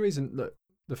 the only reason, look,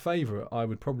 the favourite, I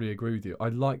would probably agree with you. I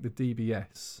like the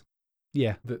DBS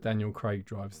that Daniel Craig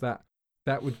drives. That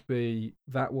would be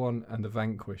that one and the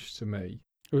Vanquish to me.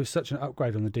 It was such an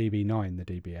upgrade on the DB9, the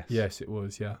DBS. Yes, it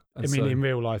was, yeah. And I mean, in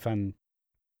real life and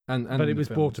but it was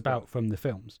brought about from the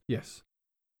films. Yes.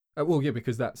 Well, yeah,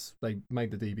 because they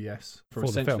made the DBS for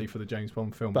essentially for the James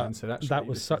Bond film. But and said, actually, that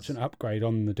was such an upgrade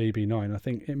on the DB9. I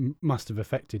think it must have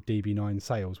affected DB9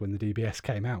 sales when the DBS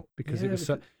came out because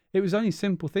it was only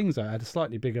simple things. I had a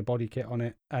slightly bigger body kit on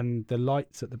it, and the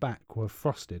lights at the back were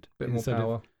frosted. Bit more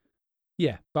power.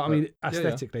 But I mean,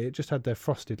 aesthetically, it just had their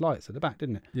frosted lights at the back,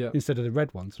 didn't it? Yeah. Instead of the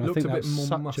red ones. And Looked I think a bit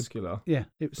more muscular. it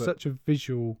was such a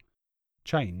visual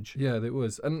change. Yeah, it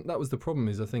was. And that was the problem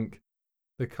is I think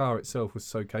the car itself was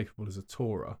so capable as a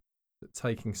tourer that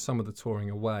taking some of the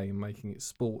touring away and making it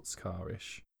sports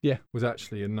car-ish was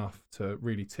actually enough to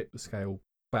really tip the scale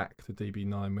back to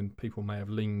DB9 when people may have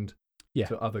leaned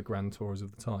to other Grand Tours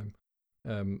of the time.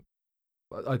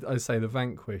 I'd say the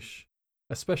Vanquish,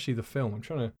 especially the film, I'm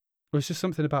trying to... Well, it's just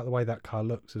something about the way that car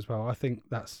looks as well. I think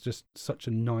that's just such a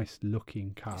nice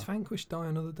looking car. Is Vanquish Die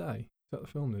Another Day? Is that the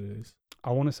film that it is?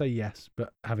 I want to say yes,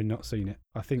 but having not seen it,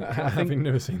 I think having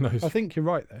never seen those. I think you're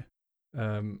right there.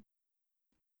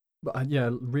 But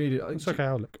really, it's okay.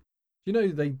 I'll look. You know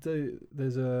they do.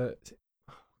 There's a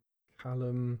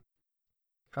Callum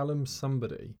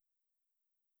somebody.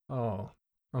 Oh,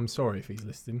 I'm sorry if he's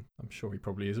listening. I'm sure he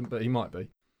probably isn't, but he might be.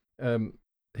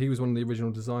 He was one of the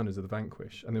original designers of the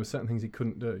Vanquish, and there were certain things he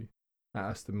couldn't do at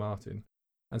Aston Martin,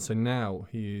 and so now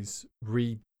he is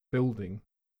rebuilding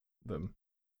them.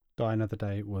 Die Another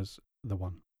Day was the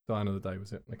one. Die Another Day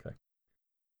was it? Okay.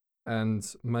 And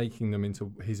making them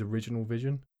into his original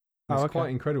vision. It's quite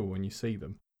incredible when you see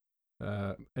them.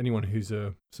 Anyone who's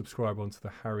a subscriber onto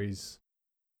the Harry's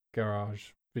Garage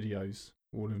videos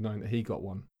will have known that he got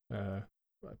one a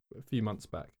few months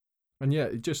back. And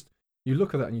it just, you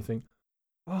look at that and you think,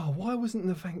 oh, why wasn't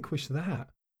the Vanquish that?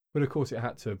 But of course it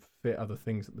had to fit other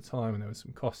things at the time, and there was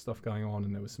some cost stuff going on,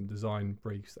 and there was some design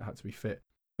briefs that had to be fit.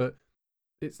 But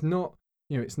it's not,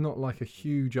 it's not like a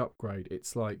huge upgrade.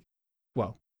 It's like,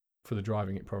 well, for the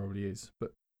driving it probably is,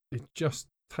 but it just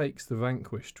takes the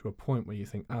Vanquish to a point where you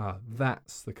think,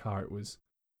 that's the car it was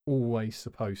always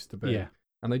supposed to be. Yeah.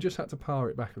 And they just had to power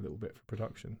it back a little bit for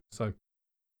production. So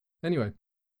anyway,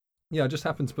 I just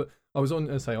happened to I was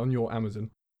on your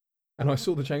Amazon, and I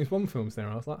saw the James Bond films there,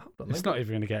 and I was like, hold on. It's not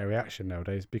even going to get a reaction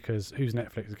nowadays, because whose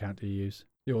Netflix account do you use?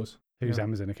 Yours. Whose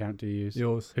Amazon account do you use?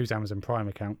 Yours. Whose Amazon Prime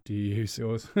account do you use?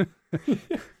 Yours.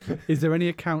 Is there any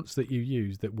accounts that you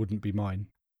use that wouldn't be mine?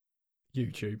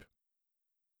 YouTube.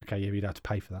 Okay, you'd have to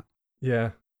pay for that.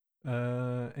 Yeah.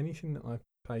 Anything that I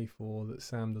pay for that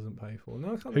Sam doesn't pay for?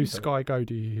 No, I can't. Whose Sky Go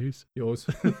do you use? Yours.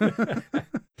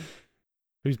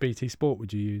 Whose BT Sport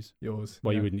would you use? Yours.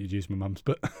 Well, you wouldn't use my mum's,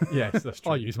 but yes, that's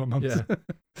true. I use my mum's. Yeah.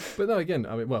 But no, again,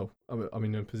 I mean, I'm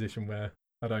in a position where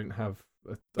I don't have.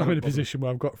 I'm in a position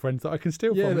where I've got friends that I can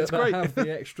steal from. It's great. Have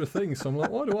the extra thing, so I'm like,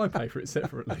 why do I pay for it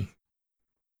separately?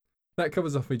 That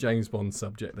covers off my James Bond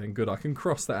subject. Then good, I can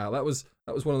cross that out. That was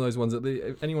one of those ones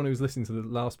that anyone who was listening to the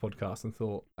last podcast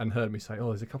and heard me say, oh,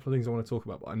 there's a couple of things I want to talk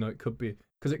about, but I know it could be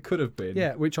because it could have been.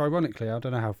 Yeah, which ironically, I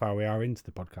don't know how far we are into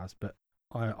the podcast, but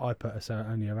I put us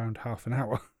only around half an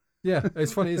hour. Yeah,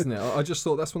 it's funny, isn't it? I just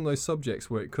thought that's one of those subjects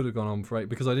where it could have gone on for 8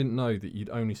 because I didn't know that you'd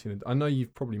only seen it. I know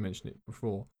you've probably mentioned it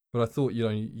before, but I thought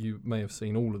you may have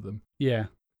seen all of them. Yeah.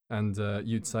 And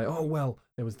you'd say, oh, well,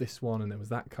 there was this one and there was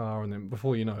that car. And then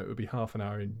before you know it would be half an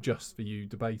hour in just for you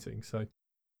debating. So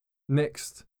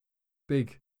next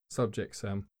big subject,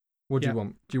 Sam. What do you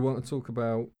want? Do you want to talk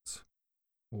about...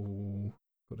 Oh,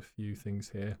 got a few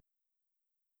things here.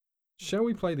 Shall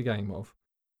we play the game of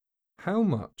how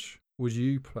much would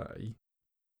you pay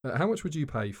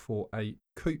for a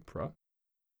Cupra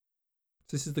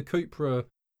So this is the Cupra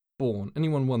Born.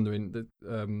 Anyone wondering that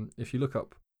if you look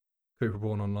up Cupra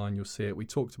Born online, you'll see it. We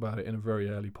talked about it in a very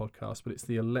early podcast, but it's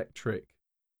the electric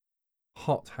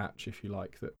hot hatch, if you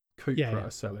like, that Cupra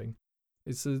are selling.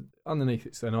 It's underneath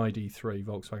it's an ID3,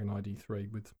 Volkswagen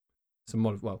ID3 with some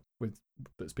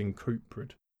that's been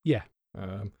Cupra'd. Yeah.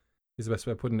 Is the best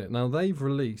way of putting it. Now they've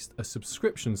released a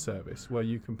subscription service where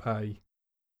you can pay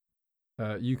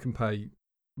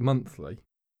monthly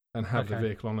and have the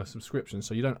vehicle on a subscription,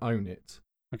 so you don't own it.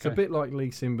 Okay. It's a bit like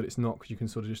leasing, but it's not, because you can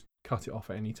sort of just cut it off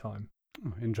at any time.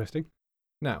 Oh, interesting.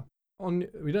 Now,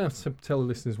 we don't have to tell the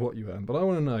listeners what you earn, but I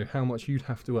want to know how much you'd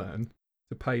have to earn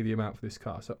to pay the amount for this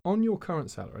car. So on your current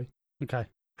salary,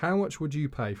 how much would you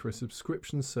pay for a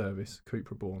subscription service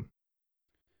Cupra Born?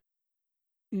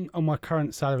 On my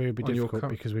current salary, it would be difficult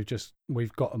because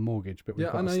we've got a mortgage, but we've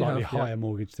got a slightly higher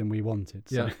mortgage than we wanted.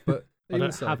 So but I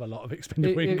don't have a lot of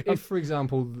expendable income. If, for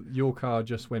example, your car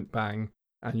just went bang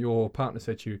and your partner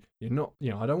said to you, "You're not,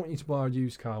 I don't want you to buy a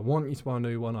used car. I want you to buy a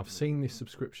new one. I've seen this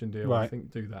subscription deal. Right. I think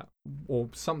do that," or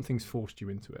something's forced you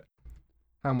into it.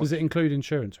 How much? Does it include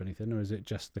insurance or anything, or is it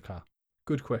just the car?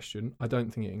 Good question. I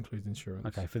don't think it includes insurance.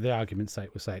 Okay, for the argument's sake,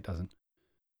 we'll say it doesn't.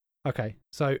 Okay,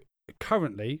 so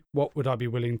currently, what would I be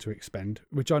willing to expend,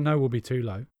 which I know will be too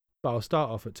low, but I'll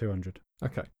start off at 200.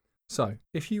 Okay, so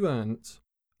if you earned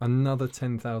another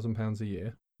 £10,000 a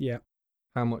year,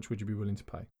 how much would you be willing to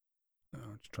pay?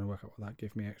 I'm just trying to work out what that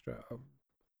gives me extra.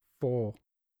 4.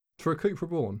 For a Cupra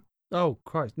Born? Oh,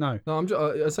 Christ, no. No,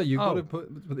 I say you've got to put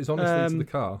this honestly into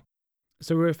the car.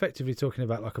 So we're effectively talking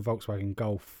about like a Volkswagen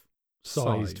Golf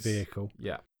sized vehicle.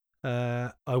 Yeah.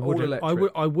 I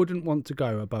wouldn't want to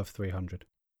go above 300.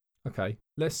 Okay,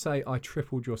 let's say I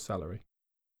tripled your salary.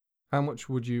 How much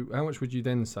would you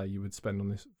then say you would spend on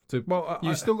this?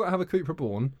 You've still got to have a Cupra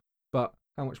Born, but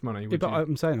how much money would you? But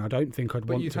I'm saying I don't think I'd want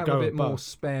to go. But you'd have a bit more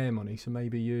spare money, so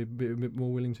maybe you're a bit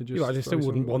more willing to just. Yeah, I just still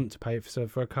wouldn't want to pay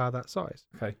for a car that size.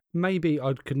 Okay. Maybe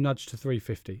I could nudge to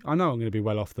 350. I know I'm going to be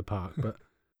well off the park, but.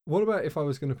 What about if I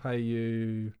was going to pay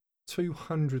you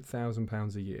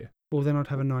 £200,000 a year? Well, then I'd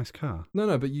have a nice car.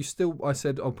 No, but you still. I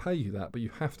said I'll pay you that, but you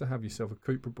have to have yourself a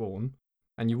Cupra Born.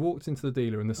 And you walked into the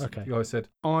dealer, and the guy said,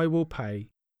 "I will pay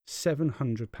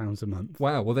 £700 a month."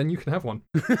 Wow. Well, then you can have one.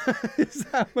 Is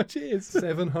that how much it is?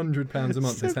 £700 a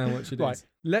month is how much it is.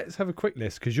 Let's have a quick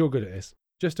list because you're good at this.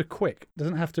 Just a quick.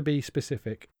 Doesn't have to be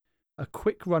specific. A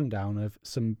quick rundown of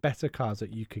some better cars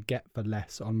that you could get for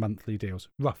less on monthly deals,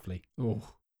 roughly.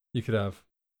 Oh, you could have.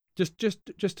 Just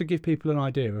to give people an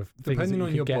idea of things depending that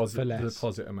on you your get for less.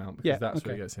 deposit amount, because that's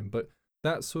what it gets in. But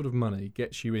that sort of money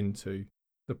gets you into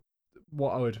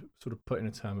what I would sort of put in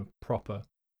a term of proper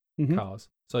cars.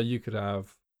 So you could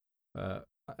have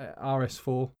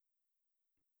RS4.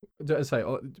 As I say,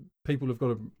 people have got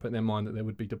to put in their mind that there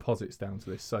would be deposits down to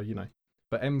this. So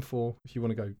but M4 if you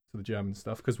want to go to the German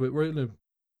stuff, because we're in a.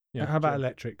 How about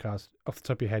electric cars? Off the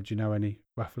top of your head, do you know any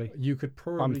roughly? You could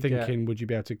probably. I'm thinking, would you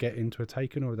be able to get into a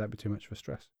Taycan, or would that be too much for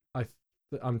stress?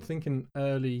 I'm thinking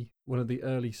one of the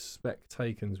early spec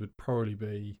Taycans would probably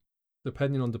be,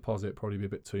 depending on deposit, probably be a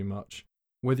bit too much.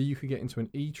 Whether you could get into an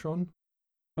e-tron.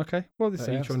 Okay, well, this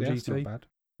e-tron GT not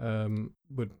bad.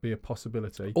 Would be a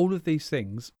possibility. All of these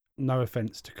things, no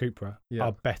offence to Cupra,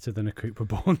 are better than a Cupra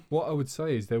Born. What I would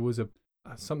say is there was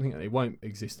something that it won't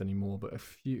exist anymore, but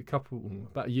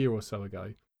about a year or so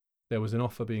ago, there was an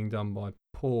offer being done by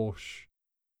Porsche,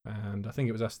 and I think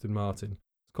it was Aston Martin.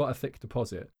 It's quite a thick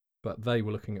deposit, but they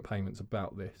were looking at payments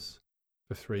about this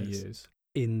for 3 years.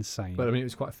 Insane. But I mean, it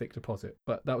was quite a thick deposit,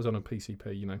 but that was on a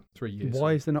PCP, 3 years.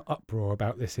 Why is there not uproar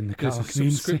about this in the car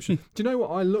subscription? Do you know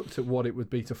what? I looked at what it would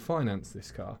be to finance this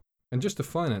car, and just to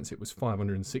finance it was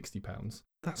 £560.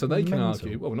 So they can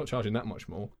argue, well, we're not charging that much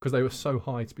more because they were so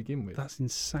high to begin with. That's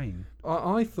insane.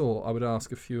 I thought I would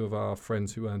ask a few of our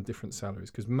friends who earn different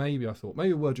salaries, because maybe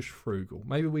we're just frugal.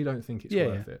 Maybe we don't think it's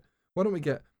worth it. Why don't we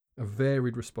get a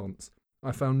varied response?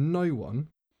 I found no one,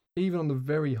 even on the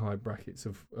very high brackets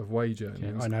of wage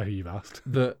earnings. I know who you've asked.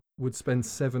 That would spend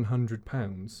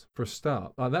 £700 for a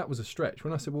start. Like, that was a stretch.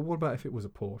 When I said, well, what about if it was a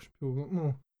Porsche? People were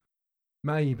like,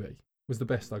 maybe was the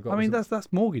best I got. I mean,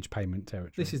 that's mortgage payment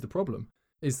territory. This is the problem.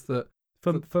 Is that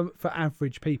for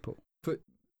average people?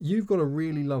 You've got to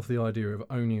really love the idea of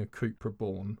owning a Cupra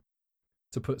Born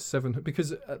to put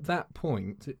because at that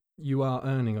point you are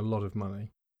earning a lot of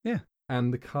money. Yeah.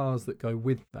 And the cars that go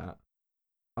with that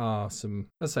are some.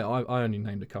 Let's say I only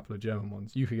named a couple of German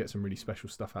ones. You could get some really special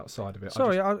stuff outside of it.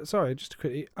 Sorry, just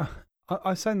quickly. I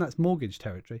was saying that's mortgage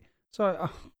territory. So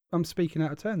I'm speaking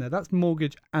out of turn there. That's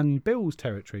mortgage and bills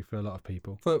territory for a lot of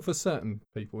people. For certain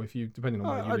people, depending on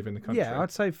where you live in the country. Yeah, I'd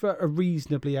say for a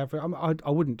reasonably average. I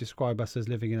wouldn't describe us as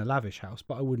living in a lavish house,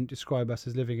 but I wouldn't describe us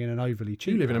as living in an overly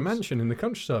cheap. You live in a house. mansion in the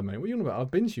countryside, mate. What are you on about? I've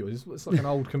been to yours. It's like an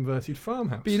old converted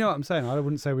farmhouse. But you know what I'm saying? I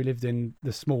wouldn't say we lived in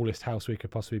the smallest house we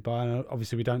could possibly buy, and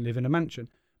obviously we don't live in a mansion.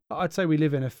 But I'd say we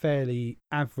live in a fairly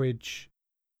average.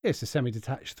 It's a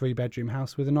semi-detached 3-bedroom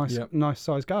house with a nice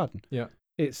sized garden. Yeah.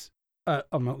 It's.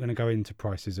 I'm not going to go into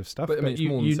prices of stuff, but I mean, it's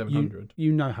more than 700.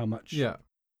 You know how much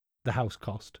the house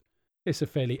cost. It's a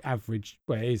fairly average.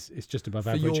 Well, it's just above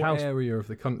average for your house area of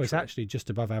the country. Well, it's actually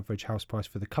just above average house price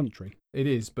for the country. It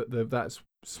is, but that's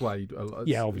swayed a lot.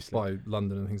 Yeah, obviously by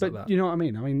London and things but like that. You know what I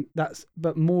mean? I mean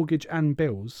but mortgage and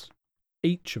bills,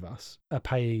 each of us are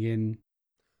paying in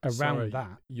around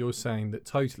that. You're saying that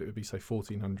total it would be say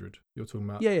 1,400. You're talking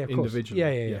about of individually.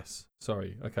 Yeah. Yes.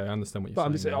 Sorry. Okay, I understand what you're but saying.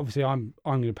 I'm just, obviously, I'm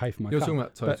going to pay for my. You're car, talking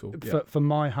about total. But for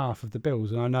my half of the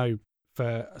bills, and I know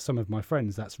for some of my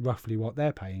friends, that's roughly what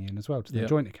they're paying in as well to their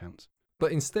joint accounts.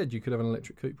 But instead, you could have an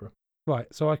electric Cupra. Right.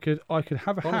 So I could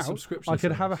have a house. I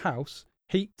could have a house,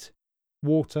 heat,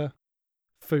 water,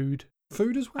 food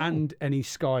as well, and any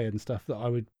Sky and stuff that I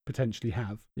would potentially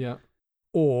have. Yeah.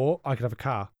 Or I could have a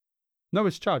car.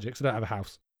 Nowhere to charge it because I don't have a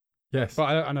house. Yes.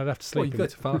 But and I'd have to sleep. Well, you go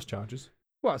to fast chargers.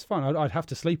 Well, it's fine. I'd have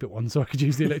to sleep at one so I could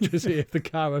use the electricity of the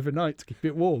car overnight to keep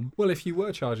it warm. Well, if you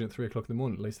were charging at 3 o'clock in the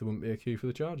morning, at least there wouldn't be a queue for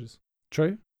the chargers.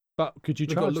 True. But could you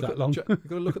charge that long? You've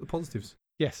got to look at the positives.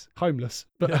 Yes, homeless,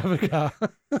 but have a car.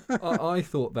 I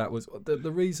thought that was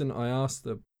the reason I asked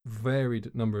the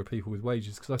varied number of people with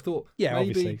wages, because I thought, yeah, maybe,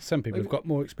 obviously, some people have got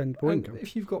more expendable income.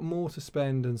 If you've got more to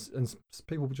spend and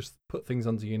people just put things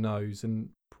under your nose and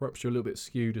perhaps you're a little bit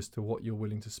skewed as to what you're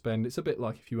willing to spend. It's a bit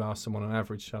like if you ask someone an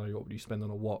average salary, what would you spend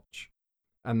on a watch?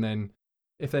 And then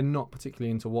if they're not particularly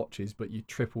into watches, but you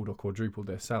tripled or quadrupled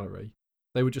their salary,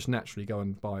 they would just naturally go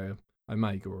and buy a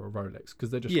Omega or a Rolex because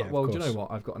they're just like, well, do you know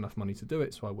what? I've got enough money to do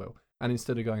it, so I will. And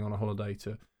instead of going on a holiday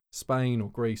to Spain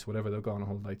or Greece or whatever, they'll go on a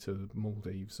holiday to the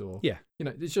Maldives or, you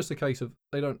know, it's just a case of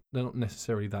they're not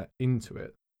necessarily that into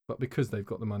it, but because they've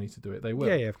got the money to do it, they will.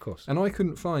 Yeah, of course. And I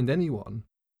couldn't find anyone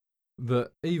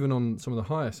that, even on some of the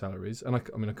higher salaries, and I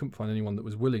couldn't find anyone that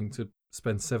was willing to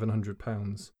spend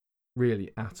 £700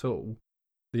 really at all.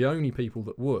 The only people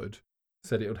that would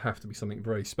said it would have to be something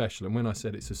very special. And when I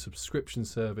said it's a subscription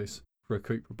service for a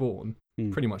Cupra Born,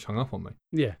 pretty much hung up on me.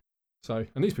 Yeah. So,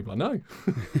 and these people I know.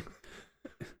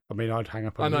 I mean, I'd hang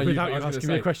up on you without you asking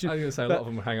me a question. I was going to say a lot of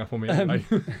them would hang up on me anyway.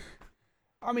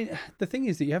 I mean, the thing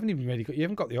is that you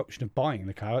haven't got the option of buying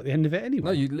the car at the end of it anyway.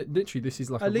 No, you literally, this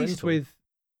is like at a least rental. with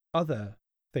other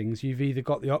things, you've either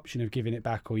got the option of giving it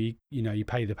back or you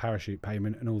pay the parachute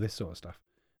payment and all this sort of stuff.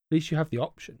 At least you have the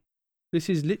option. This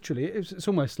is literally, it's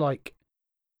almost like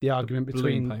the argument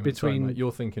between Sorry, mate,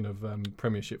 you're thinking of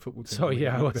Premiership football team. Sorry,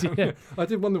 yeah, I was. Yeah. I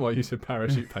did wonder why you said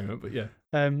parachute payment, but yeah.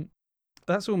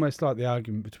 That's almost like the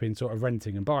argument between sort of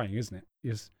renting and buying, isn't it?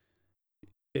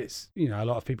 It's a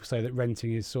lot of people say that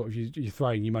renting is sort of you're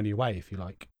throwing your money away, if you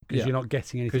like, because you're not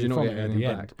getting anything from it at the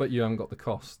end. But you haven't got the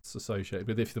costs associated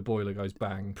with if the boiler goes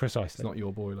bang. Precisely. It's not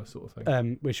your boiler sort of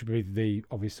thing. Which would be the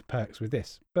obvious perks with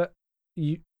this. But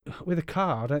with a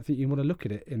car, I don't think you want to look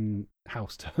at it in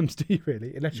house terms, do you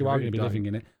really? Unless you are going to be living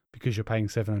in it because you're paying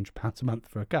 £700 a month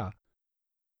for a car.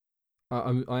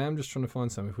 I am just trying to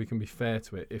find something if we can be fair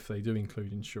to it if they do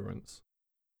include insurance.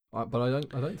 But I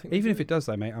don't think even if it does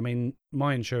though, mate. I mean,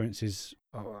 my insurance is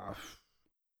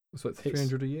it's like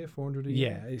 300 a year, 400 a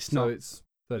year. Yeah, it's so it's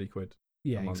 30 quid.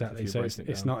 Yeah, exactly. So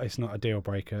it's not a deal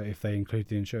breaker if they include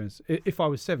the insurance. If I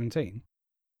was 17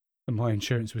 and my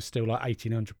insurance was still like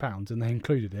 £1,800 and they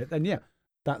included it, then yeah,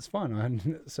 that's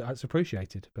fine. That's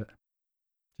appreciated. But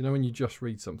you know when you just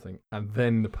read something and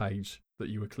then the page that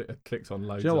you were clicked on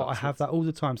loads. Do you know what? I have that all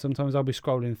the time. Sometimes I'll be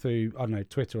scrolling through, I don't know,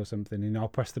 Twitter or something, and I'll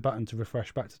press the button to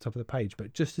refresh back to the top of the page.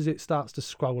 But just as it starts to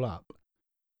scroll up,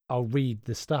 I'll read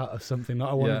the start of something that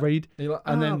I want to read, and, like,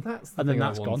 and then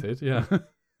that's gone. Yeah,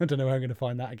 I don't know where I'm going to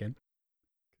find that again.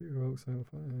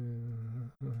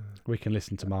 We can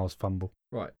listen to Miles fumble.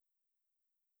 Right.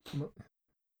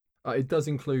 It does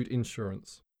include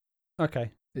insurance.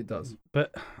 Okay. It does.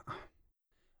 But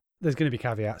there's going to be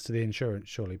caveats to the insurance,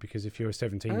 surely, because if you're a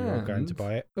 17-year-old going to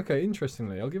buy it. Okay,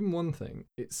 interestingly, I'll give them one thing.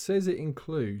 It says it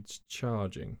includes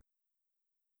charging.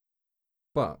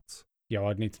 But yeah,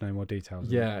 I'd need to know more details.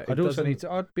 Yeah.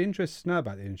 I'd be interested to know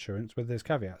about the insurance, whether there's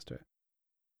caveats to it.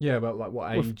 Yeah, about like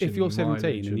what age. Well, if you're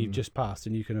 17 and you've just passed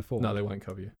and you can afford. No, they won't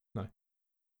cover you. No.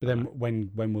 But then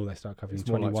when will they start covering you? It's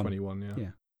more like 21, yeah.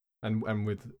 And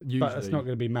with usually. But it's not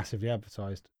going to be massively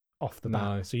advertised off the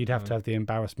bat. So you'd have to have the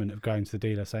embarrassment of going to the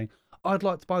dealer saying, I'd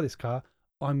like to buy this car.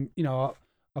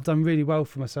 I've done really well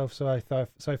for myself so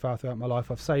far throughout my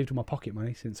life. I've saved all my pocket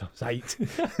money since I was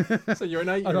 8. So you're an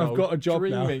 8-year-old and I've got a job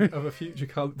dreaming now. of a future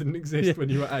car that didn't exist when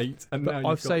you were 8, and But now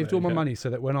I've saved all my yeah. money so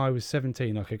that when I was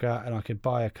 17, I could go out and I could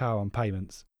buy a car on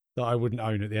payments that I wouldn't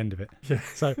own at the end of it. Yeah.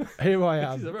 So here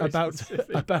I This is a am very about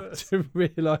specific to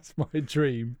realise my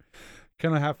dream.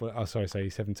 Can I have one? Oh, sorry, so you're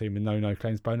 17 with no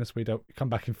claims bonus. We don't come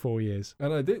back in 4 years. I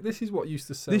know, this is what used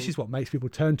to sell. This is what makes people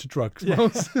turn to drugs. Yeah.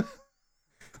 Miles.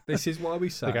 This is why we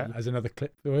say. Okay, as another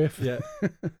clip for you. Yeah.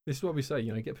 This is what we say,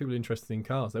 get people interested in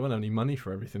cars. They won't have any money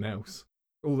for everything else.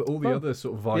 All the other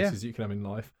sort of vices you can have in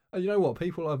life. And you know what?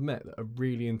 People I've met that are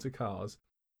really into cars,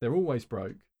 they're always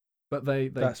broke, but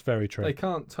That's very true. they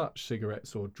can't touch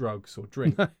cigarettes or drugs or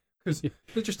drink because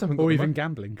they just haven't got Or the even money.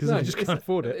 gambling because they just can't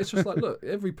afford it. It's just like, look,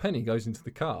 every penny goes into the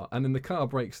car, and then the car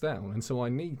breaks down, and so I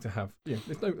need to have.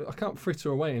 I can't fritter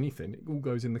away anything. It all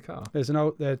goes in the car. There's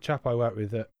the chap I work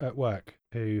with at work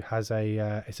who has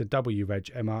it's a W Reg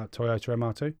Toyota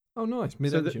MR2. Oh, nice, So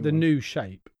mid-engine. the new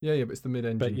shape. yeah, but it's the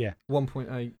mid-engine. But yeah,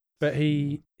 1.8. but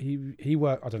he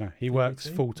work. I don't know. He works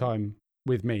VT? full time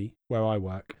with me where I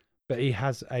work, but he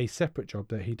has a separate job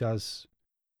that he does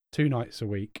 2 nights a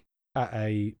week at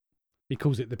a. He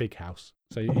calls it the big house.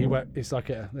 So he work. It's like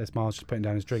there's Miles just putting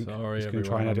down his drink. Sorry, He's going to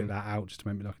try and edit everyone. that out just to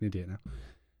make me look like an idiot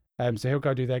now. So he'll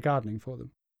go do their gardening for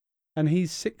them, and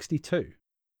he's 62.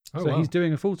 Oh, So wow. he's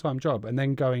doing a full-time job and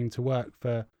then going to work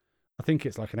for, I think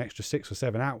it's like an extra 6 or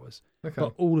 7 hours. Okay.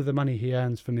 But all of the money he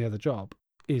earns from the other job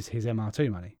is his MR2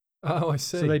 money. Oh, I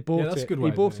see. So they bought that's it. A good He way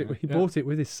of bought doing it. He Yeah. bought it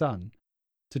with his son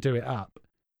to do it up.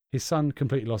 His son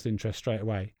completely lost interest straight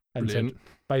away and Brilliant.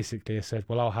 said,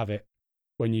 "Well, I'll have it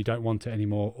when you don't want it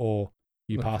anymore, or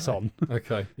you pass Okay. on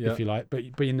Okay. Yeah. if you like. But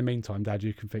in the meantime, Dad,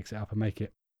 you can fix it up and make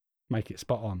it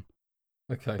spot on."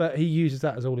 Okay. But he uses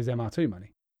that as all his MR2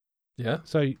 money. Yeah.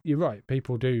 So you're right.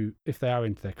 People do, if they are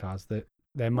into their cars, that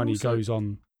their money Also- goes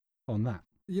on that.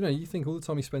 You think all the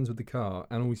time he spends with the car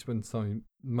and all he spends time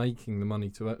making the money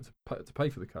to pay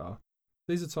for the car.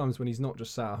 These are times when he's not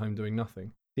just sat at home doing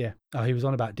nothing. Yeah. Oh, he was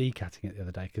on about decatting it the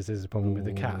other day because there's a problem with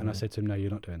the cat, and I Ooh. said to him, "No, you're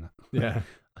not doing that." Yeah.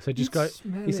 I said, "Just You'd go."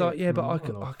 smell He's it like, "Yeah, from but a I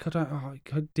could, mile off. I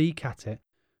could decat it.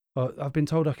 I've been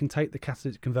told I can take the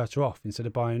catalytic converter off instead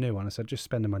of buying a new one." I said, "Just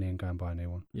spend the money and go and buy a new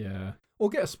one." Yeah. Or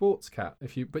get a sports cat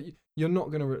but you're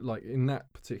not going to like in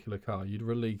that particular car. You'd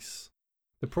release.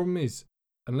 The problem is,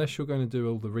 unless you're going to do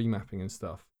all the remapping and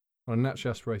stuff on a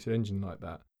naturally aspirated engine like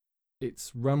that,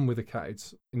 it's run with a cat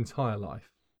its entire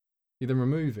life. You then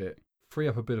remove it, free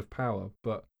up a bit of power,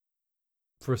 but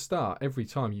for a start, every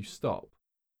time you stop,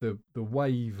 the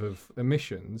wave of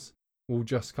emissions will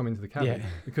just come into the cabin Yeah.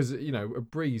 because a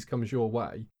breeze comes your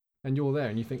way and you're there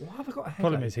and you think, "Why have I got a headache?"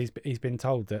 Problem is, he's been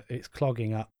told that it's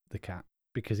clogging up the cat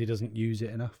because he doesn't use it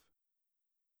enough.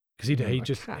 Because he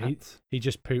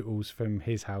just pootles from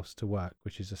his house to work,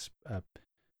 which is a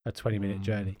 20-minute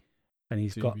journey, and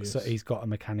he's got a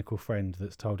mechanical friend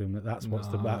that's told him that's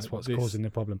what's causing the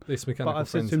problem. This mechanical But I've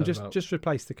said to him, friend just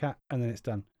replace the cat and then it's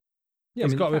done. Yeah,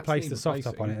 He's got to cats replace need the soft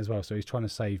top on replacing. it as well, so he's trying to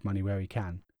save money where he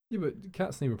can. Yeah, but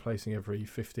cats need replacing every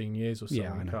 15 years or so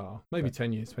Yeah, in I a know. car. Maybe But-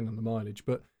 10 years, depending on the mileage.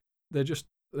 But they're a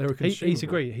He's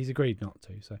consumable. agreed not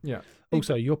to. So Yeah.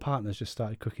 also, your partner's just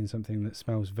started cooking something that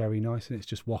smells very nice, and it's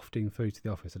just wafting through to the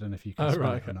office. I don't know if you can Oh,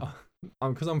 smell right. it or not.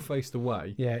 Because I'm faced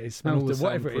away. Yeah, it and all smells the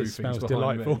whatever it is soundproofing's smells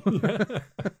behind me. delightful.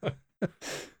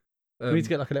 Yeah. We need to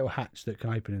get like a little hatch that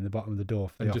can open in the bottom of the door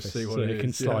for the And office, just see what so it it can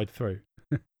is, yeah. slide through.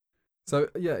 So,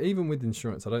 yeah, even with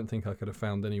insurance, I don't think I could have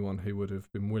found anyone who would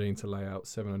have been willing to lay out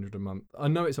 $700 a month. I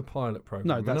know it's a pilot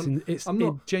program. No, and it's I'm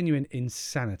not- genuine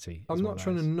insanity. I'm not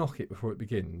trying to knock it before it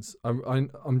begins. I'm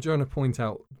trying to point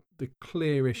out the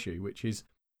clear issue, which is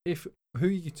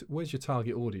where's your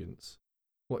target audience?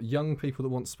 What, young people that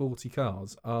want sporty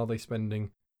cars? Are they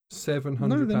spending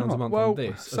 £700 a month on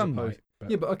this? Some might.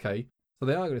 Yeah, but okay, so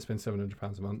they are going to spend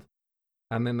 £700 a month,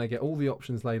 and then they get all the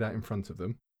options laid out in front of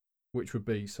them, which would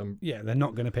be some Yeah, they're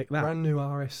not going to pick that. brand new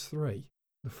RS3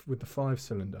 with the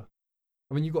 5-cylinder.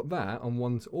 I mean, you got that on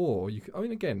one, or you. I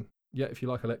mean, again, yeah, if you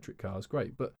like electric cars,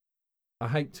 great. But I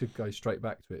hate to go straight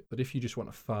back to it. But if you just want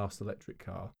a fast electric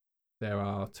car, there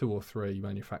are 2 or 3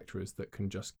 manufacturers that can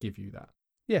just give you that.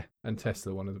 Yeah. And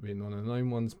Tesla, one of the known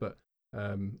ones, but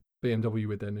BMW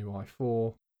with their new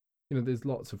i4. There's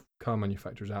lots of car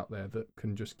manufacturers out there that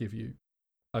can just give you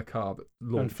a car that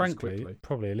launches And frankly, quickly.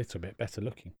 probably a little bit better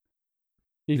looking.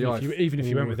 The Even if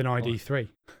you went with an i4, ID3,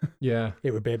 Yeah.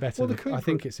 it would be a better. Well, the I Cooper-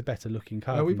 think it's a better looking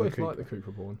car. No, we than the both like the Cooper.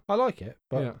 Cooper Born. I like it,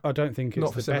 but Yeah. I don't think it's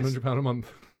Not for the best. £700 a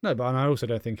month. No, but I also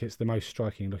don't think it's the most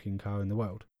striking looking car in the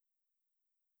world.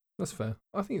 That's fair.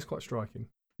 I think it's quite striking.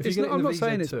 I'm not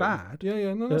saying it's bad.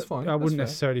 Yeah, no, that's fine. I wouldn't fair.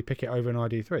 necessarily pick it over an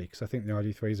ID3 because I think the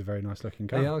ID3 is a very nice looking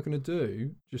car. They are going to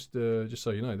do, just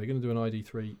so you know, they're going to do an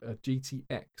ID3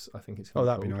 GTX, I think it's Oh, called.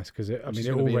 that'd be nice because it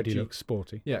already looks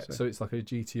sporty. Yeah, so it's like a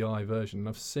GTI version. And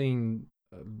I've seen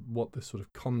what the sort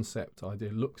of concept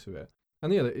idea looks of it.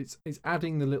 And yeah, it's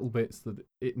adding the little bits that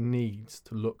it needs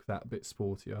to look that bit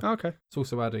sportier. Okay. It's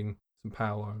also adding some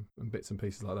power and bits and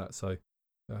pieces like that. So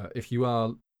if you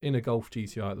are in a Golf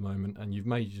GTI at the moment and you've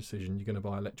made your decision, you're going to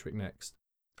buy electric next.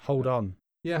 Hold on.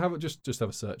 Yeah, have a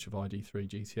search of ID3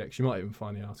 GTX. You might even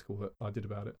find the article that I did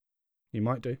about it. You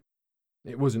might do.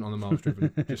 It wasn't on the miles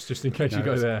driven, just in case you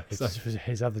go there. It's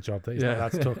his other job that he's not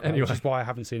allowed to talk about, Anyway. which is why I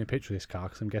haven't seen a picture of this car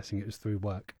because I'm guessing it was through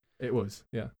work. It was,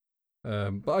 yeah.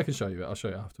 But I can show you it. I'll show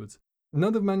you afterwards.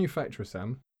 Another manufacturer,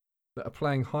 Sam, that are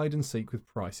playing hide and seek with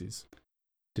prices.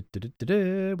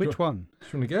 Which one? Do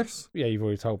you want to guess? Yeah, you've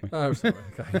already told me. Oh, sorry.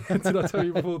 Okay. Did I tell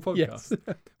you before the podcast?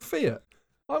 Yes. Fiat.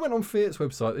 I went on Fiat's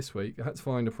website this week. I had to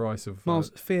find a price of...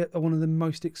 Miles, Fiat are one of the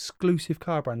most exclusive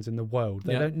car brands in the world.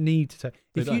 They don't need to...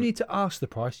 If you need to ask the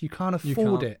price, you can't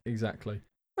afford it. Exactly.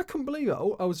 I couldn't believe it.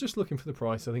 I was just looking for the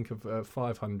price, I think, of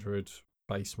 500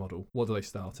 base model. What do they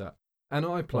start at? And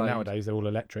I played... Well, nowadays they're all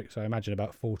electric, so I imagine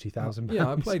about £40,000.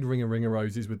 Yeah, I played Ring of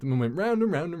Roses with them and went round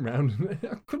and round and round.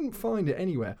 I couldn't find it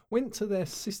anywhere. Went to their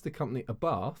sister company, a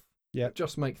Bath. Yeah,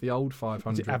 just make the old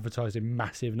 500. It's advertised in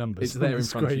massive numbers. It's there in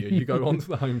front of you. You go onto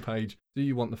the homepage. Do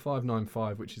you want the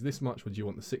 595, which is this much, or do you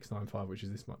want the 695, which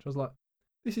is this much? I was like,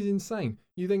 this is insane.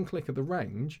 You then click at the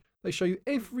range. They show you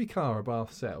every car a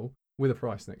Bath sell with a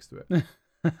price next to it.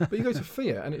 But you go to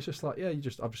Fiat, and it's just like, I've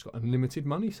just got unlimited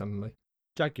money suddenly.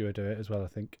 Jaguar do it as well, I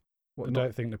think. I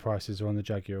don't think the prices are on the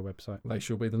Jaguar website. They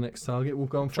shall be the next target. We'll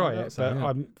go and try find it. But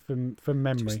I'm from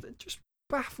memory, it just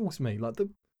baffles me. Like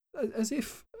as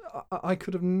if I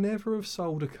could have never have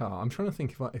sold a car. I'm trying to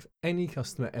think if any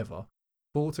customer ever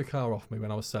bought a car off me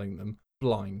when I was selling them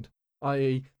blind,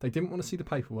 i.e., they didn't want to see the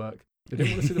paperwork, they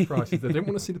didn't want to see the prices, they didn't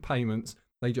want to see the payments.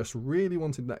 They just really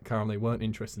wanted that car and they weren't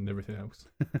interested in everything else.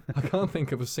 I can't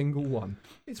think of a single one.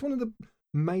 It's one of the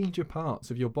major parts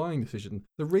of your buying decision.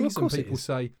 The reason people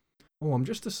say, "Oh, I'm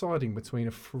just deciding between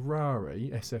a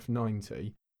Ferrari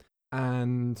SF90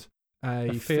 and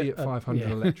a Fiat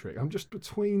 500 electric. I'm just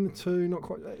between the two, not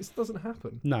quite." It doesn't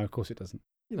happen. No, of course it doesn't.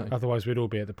 Otherwise we'd all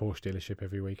be at the Porsche dealership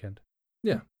every weekend.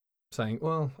 Yeah. Saying,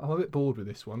 well, I'm a bit bored with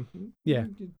this one. Yeah.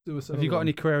 Have you got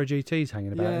any Carrera GTs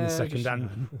hanging about in the second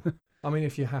hand? I mean,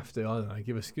 if you have to, I don't know,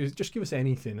 give us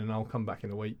anything and I'll come back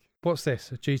in a week. What's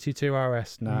this? A GT2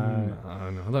 RS? No.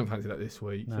 No, I don't fancy that this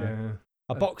week. No. Yeah.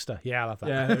 A Boxster? Yeah, I love that.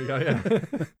 Yeah, there we go,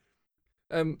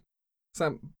 yeah.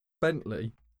 Sam,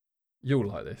 Bentley, you'll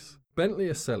like this. Bentley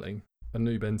are selling a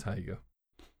new Bentayga.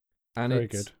 And Very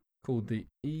it's good. called the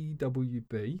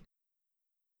EWB.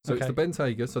 So it's the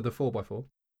Bentayga, so the 4x4.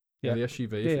 Yeah. The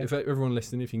SUV. Yeah. If everyone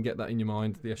listening, if you can get that in your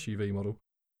mind, the SUV model.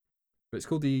 But it's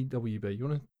called the EWB. You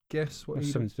want to guess what?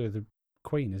 That's something to do with the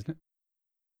Queen, isn't it?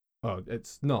 Oh,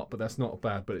 it's not, but that's not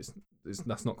bad. But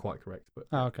that's not quite correct. But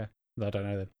oh, okay. I don't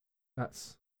know then.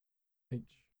 That's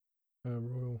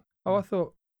Royal. Oh, I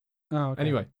thought. Oh, okay.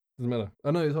 Anyway, doesn't matter.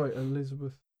 Oh no, sorry,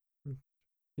 Elizabeth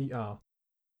ER.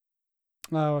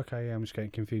 Oh, okay. Yeah, I'm just getting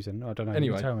confused. Then. I don't know.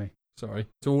 Anyway, tell me. Sorry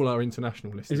to all our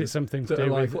international listeners. Is it something to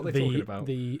do with what they're talking about?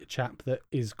 The chap that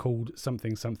is called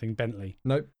something Bentley?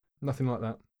 Nope, nothing like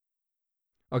that.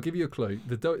 I'll give you a clue.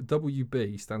 The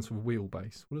WB stands for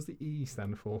wheelbase. What does the E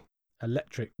stand for?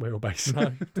 Electric wheelbase.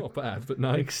 No, not bad, but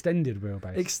no. Extended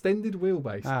wheelbase. Extended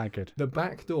wheelbase. Ah, good. The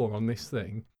back door on this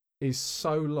thing is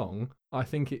so long, I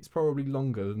think it's probably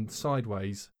longer than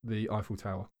sideways the Eiffel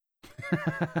Tower.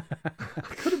 I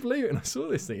couldn't believe it when I saw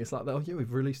this thing. It's like, oh yeah,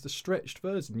 we've released a stretched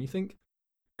version. You think,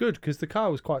 good, because the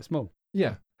car was quite small.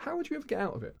 Yeah. How would you ever get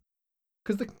out of it?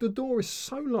 Because the door is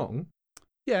so long.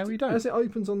 Yeah, well, you don't. As it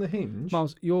opens on the hinge.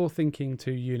 Miles, you're thinking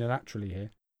too unilaterally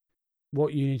here.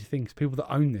 What you need to think is people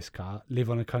that own this car live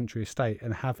on a country estate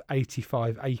and have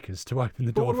 85 acres to open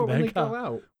the door for their car. Go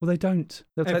out? Well, they don't.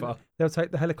 They'll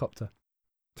take the helicopter.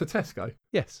 To Tesco?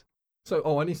 Yes.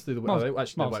 So, I need to do the... Miles, they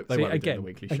won't do the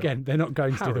weekly shop. Again, they're not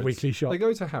going to do the weekly shop. They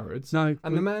go to Harrods. No.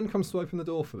 And the man comes to open the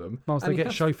door for them. Miles, they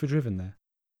get chauffeur driven there.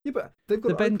 Yeah, but they've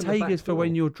got the Bentaygas for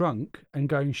when you're drunk and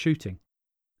going shooting.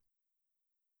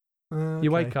 Okay.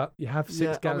 You wake up, you have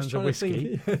 6 gallons of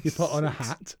whiskey, you put on a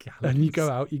hat, and you go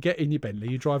out, you get in your Bentley,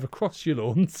 you drive across your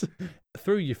lawns,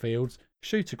 through your fields,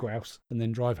 shoot a grouse, and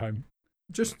then drive home.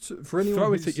 Just for anyone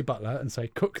throw it at your butler and say,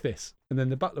 cook this. And then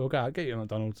the butler will go out, get you a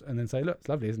McDonald's, and then say, look, it's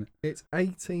lovely, isn't it? It's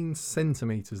 18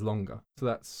 centimetres longer. So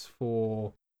that's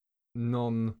for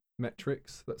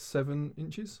non-metrics. That's 7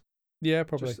 inches. Yeah,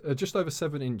 probably. Just over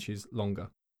 7 inches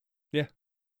longer. Yeah.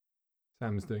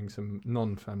 Sam's doing some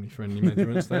non-family friendly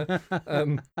measurements there.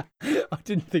 I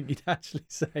didn't think you'd actually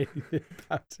say anything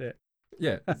about it.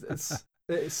 Yeah, it's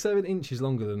 7 inches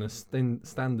longer than a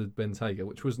standard Bentayga,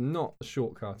 which was not a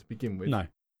short car to begin with. No.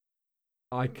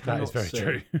 I cannot That is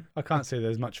very true. I can't see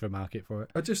there's much of a market for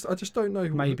it. I just don't know.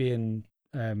 Maybe in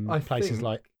places think,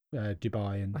 like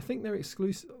Dubai and. I think they're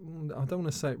exclusive. I don't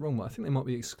want to say it wrong, but I think they might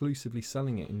be exclusively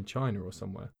selling it in China or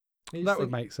somewhere. That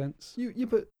would make sense.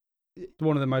 But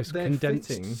one of the most condensed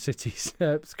fitting. cities,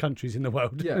 countries in the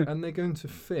world. Yeah, and they're going to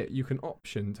fit. You can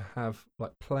option to have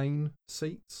like plain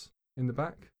seats in the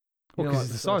back. Well, because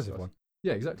it's the size of one.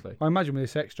 Yeah, exactly. I imagine with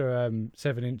this extra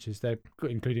 7 inches, they're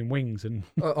including wings and.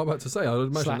 I'm about to say, I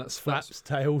would imagine that's flaps,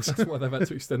 tails. That's why they've had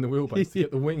to extend the wheelbase to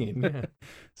get the wing in. Yeah.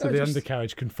 So the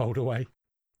undercarriage can fold away.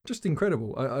 Just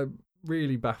incredible. I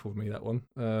really baffled me, that one.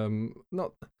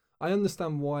 I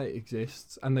understand why it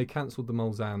exists, and they cancelled the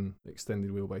Mulsanne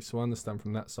extended wheelbase, so I understand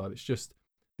from that side. It's just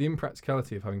the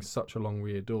impracticality of having such a long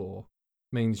rear door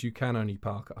means you can only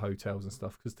park at hotels and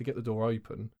stuff, because to get the door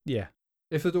open, yeah,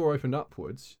 if the door opened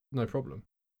upwards, no problem.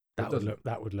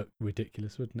 That would look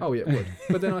ridiculous, wouldn't it? Oh yeah, it would.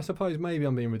 But then I suppose maybe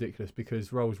I'm being ridiculous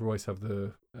because Rolls-Royce have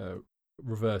the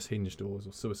reverse hinge doors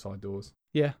or suicide doors.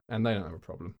 Yeah, and they don't have a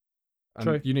problem. And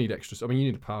true. You need extra. I mean, you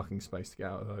need a parking space to get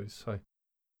out of those. So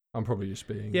I'm probably just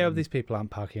being. Yeah, these people aren't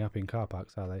parking up in car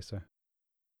parks, are they? So.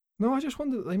 No, I just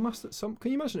wonder that they must at some.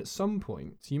 Can you imagine at some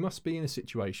point you must be in a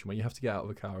situation where you have to get out of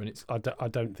a car and it's. I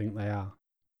don't think they are.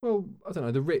 Well, I don't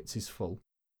know. The Ritz is full.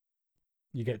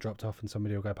 You get dropped off and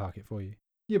somebody will go park it for you.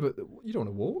 Yeah, but you don't want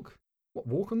to walk. What,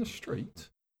 walk on the street?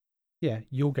 Yeah,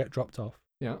 you'll get dropped off.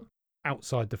 Yeah.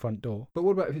 Outside the front door. But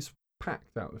what about if it's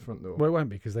packed out the front door? Well, it won't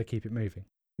be because they keep it moving.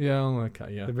 Yeah,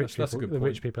 okay, yeah. The rich that's a good point.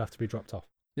 rich people have to be dropped off.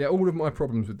 Yeah, all of my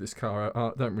problems with this car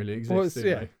don't really exist. Well,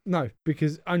 yeah, no,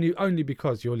 because only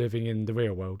because you're living in the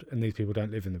real world, and these people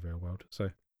don't live in the real world.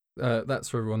 So that's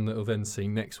for everyone that will then see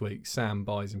next week. Sam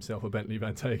buys himself a Bentley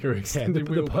Bentayga extended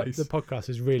wheelbase. The podcast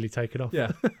has really taken off.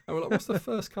 Yeah, and we're like, "What's the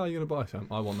first car you're going to buy, Sam?"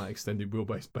 I want that extended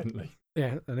wheelbase Bentley.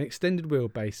 Yeah, an extended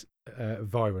wheelbase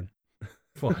Viron.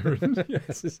 Viron,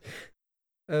 yes.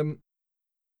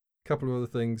 Couple of other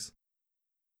things.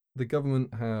 The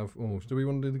government have. Oh, do we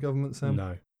want to do the government, Sam?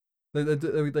 No. They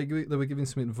were giving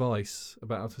some advice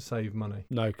about how to save money.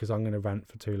 No, because I'm going to rant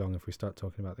for too long if we start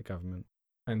talking about the government.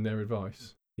 And their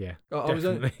advice. Yeah,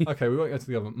 definitely. Okay, we won't go to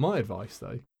the government. My advice,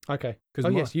 though. Okay.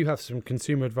 Yes, you have some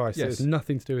consumer advice. Yes. That has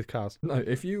nothing to do with cars. No,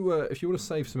 if you want to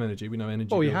save some energy, we know energy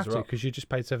bills are up. Oh, you have to, because you just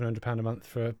paid £700 a month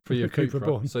for your Cooper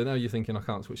Born. So now you're thinking, I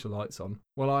can't switch the lights on.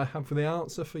 Well, I have the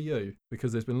answer for you,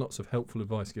 because there's been lots of helpful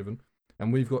advice given.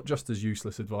 And we've got just as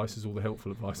useless advice as all the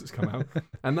helpful advice that's come out.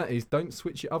 And that is, don't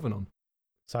switch your oven on.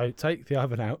 So take the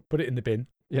oven out, put it in the bin.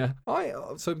 Yeah.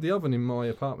 So the oven in my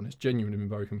apartment has genuinely been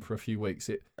broken for a few weeks.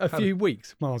 Few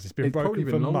weeks? Miles, it's been broken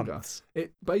for months.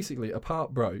 It basically, a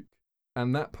part broke,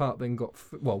 and that part then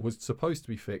was supposed to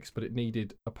be fixed, but it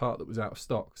needed a part that was out of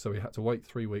stock. So we had to wait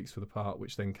 3 weeks for the part,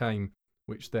 which then came,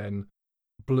 which then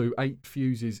blew 8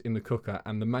 fuses in the cooker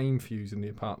and the main fuse in the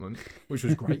apartment, which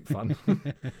was great fun.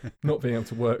 Not being able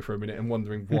to work for a minute and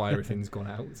wondering why everything's gone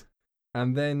out.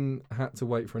 And then had to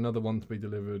wait for another one to be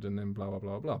delivered and then blah, blah,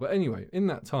 blah, blah. But anyway, in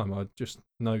that time, I just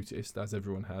noticed, as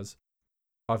everyone has,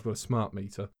 I've got a smart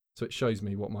meter, so it shows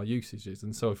me what my usage is.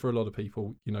 And so for a lot of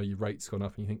people, your rate's gone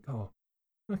up and you think, oh,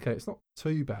 okay, it's not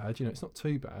too bad. It's not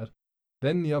too bad.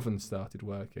 Then the oven started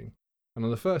working. And on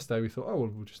the first day, we thought, oh,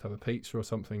 well, we'll just have a pizza or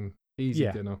something. Easy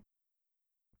dinner.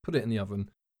 Put it in the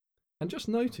oven and just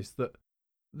noticed that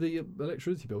the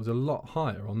electricity bill was a lot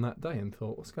higher on that day and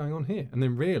thought, what's going on here? And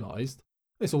then realised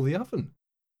it's all the oven.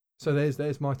 So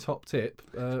there's my top tip.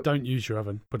 Don't use your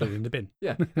oven. Put it in the bin.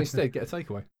 Yeah. Instead, get a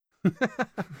takeaway.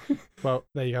 Well,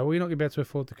 there you go. Well, you're not going to be able to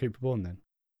afford the Cooper Born then.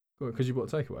 Because you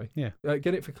bought a takeaway? Yeah.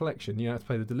 Get it for collection. You have to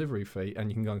pay the delivery fee and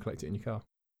you can go and collect it in your car.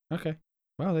 Okay.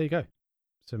 Well, there you go.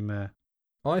 Some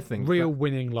I think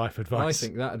winning life advice. I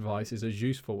think that advice is as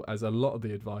useful as a lot of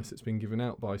the advice that's been given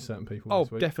out by certain people. Oh,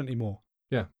 this week. Definitely more.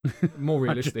 Yeah, more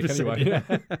realistic anyway.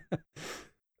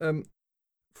 Yeah.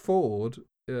 Ford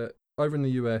over in the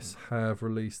US have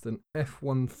released an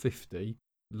F150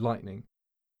 Lightning,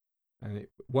 and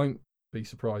it won't be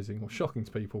surprising or shocking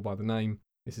to people by the name.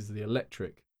 This is the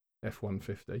electric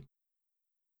F150.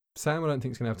 Sam, I don't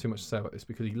think, is going to have too much to say about this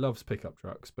because he loves pickup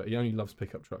trucks, but he only loves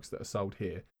pickup trucks that are sold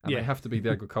here. And they have to be the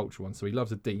agricultural ones. So he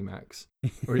loves a D-Max.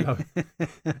 Or he loves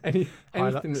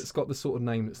anything that's got the sort of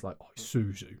name that's like,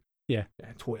 Isuzu. Yeah.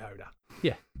 Toyota.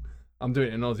 Yeah. I'm doing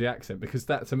it in an Aussie accent because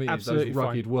that to me Absolutely is those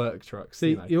rugged work trucks.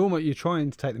 See, you're trying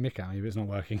to take the mick out of me, but it's not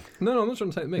working. No, I'm not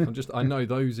trying to take the mick. I know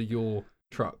those are your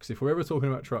trucks. If we're ever talking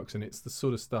about trucks and it's the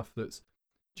sort of stuff that's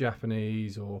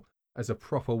Japanese or as a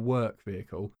proper work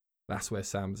vehicle, that's where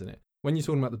Sam's in it. When you're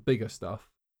talking about the bigger stuff,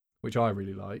 which I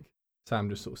really like, Sam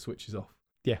just sort of switches off.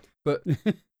 Yeah. But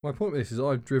my point with this is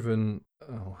I've driven,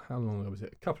 how long ago was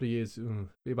it? A couple of years,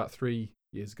 about 3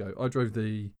 years ago. I drove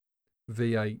the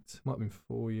V8, might have been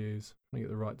 4 years, I think I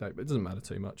get the right date, but it doesn't matter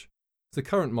too much. It's the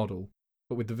current model,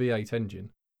 but with the V8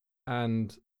 engine.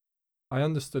 And I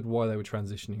understood why they were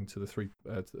transitioning to the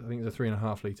I think it's a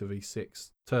 3.5 litre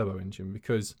V6 turbo engine,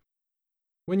 because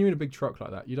when you're in a big truck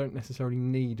like that, you don't necessarily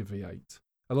need a V8.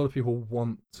 A lot of people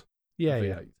want a V8.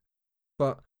 Yeah.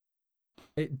 But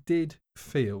it did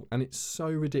feel, and it's so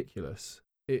ridiculous,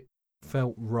 it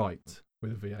felt right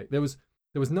with a V8. There was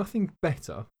nothing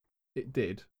better it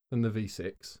did than the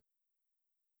V6,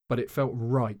 but it felt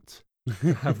right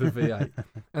to have the V8.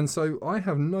 And so I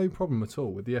have no problem at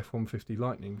all with the F150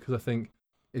 Lightning, because I think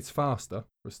it's faster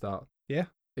for a start. Yeah.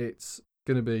 It's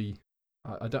going to be,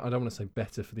 I don't want to say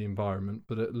better for the environment,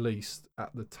 but at least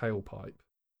at the tailpipe,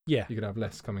 Yeah. you could have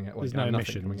less coming out. There's Well, no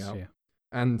nothing emissions. coming out. Yeah.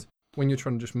 And when you're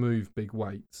trying to just move big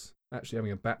weights, actually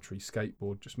having a battery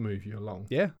skateboard just move you along.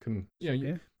 Yeah. It's Nothing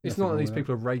not wrong that these with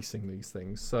people are racing these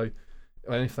things. So,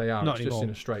 and if they are, Not it's just anymore. in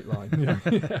a straight line.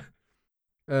 Yeah.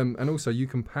 And also you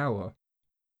can power,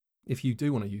 if you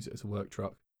do want to use it as a work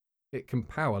truck, it can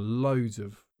power loads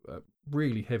of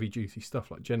really heavy duty stuff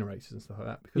like generators and stuff like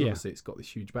that, because obviously it's got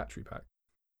this huge battery pack.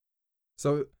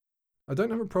 So I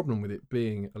don't have a problem with it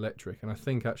being electric, and I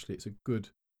think actually it's a good,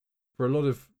 for a lot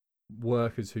of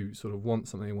workers who sort of want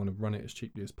something, they want to run it as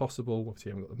cheaply as possible. Obviously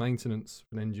you haven't got the maintenance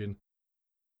of an engine.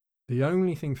 The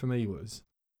only thing for me was,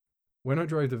 when I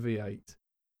drove the V8,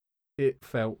 it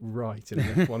felt right in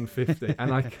an F150,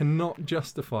 and I cannot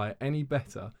justify it any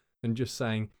better than just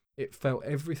saying it felt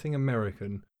everything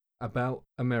American about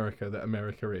America that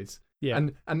America is. Yeah.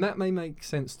 And that may make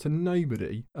sense to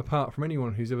nobody apart from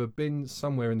anyone who's ever been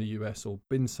somewhere in the US or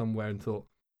been somewhere and thought,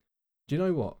 do you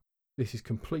know what? This is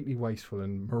completely wasteful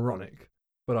and moronic.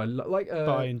 But I like. But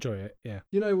I enjoy it. Yeah.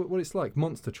 You know what it's like?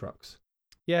 Monster trucks.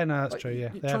 Yeah, no, that's Like, true.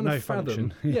 Yeah, you're they have trying to no fathom-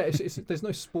 function. Yeah, it's there's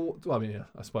no sport. Well, I mean, yeah,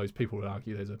 I suppose people would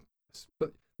argue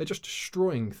but they're just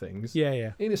destroying things.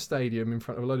 Yeah. In a stadium in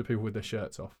front of a load of people with their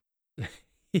shirts off,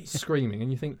 screaming,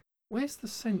 and you think, where's the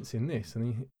sense in this? And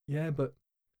you think, yeah, but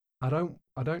I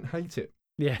don't hate it.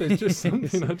 Yeah. There's just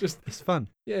something it's fun.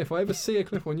 yeah. If I ever see a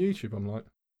clip on YouTube, I'm like,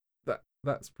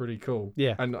 that's pretty cool.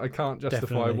 Yeah. And I can't justify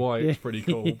Definitely. why it's Yeah. pretty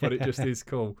cool, but it just is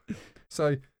cool.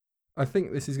 So I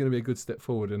think this is going to be a good step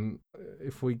forward. And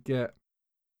if we get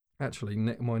actually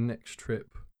my next trip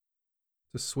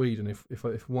to Sweden,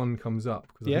 if one comes up,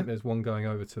 because I think there's one going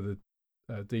over to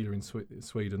the dealer in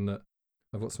Sweden that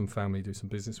I've got some family do some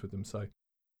business with them. So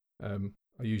I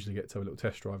usually get to have a little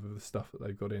test drive of the stuff that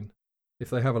they've got in. If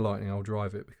they have a Lightning, I'll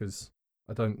drive it, because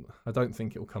I don't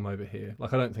think it'll come over here.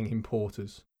 Like, I don't think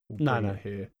importers will bring it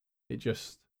here.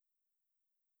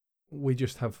 We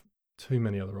just have too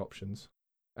many other options.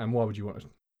 And why would you want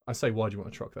why do you want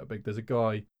a truck that big? There's a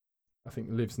guy, I think,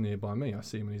 lives nearby me. I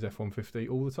see him in his F-150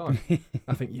 all the time.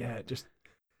 I think, yeah, just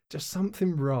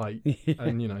something right.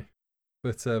 And,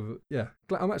 but yeah,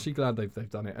 I'm actually glad they've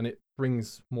done it. And it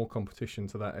brings more competition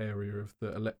to that area of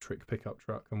the electric pickup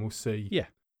truck. And we'll see. Yeah,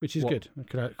 which is good.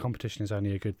 Competition is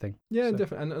only a good thing. Yeah, so.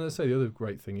 definitely. And I say the other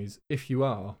great thing is, if you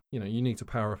are, you need to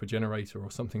power up a generator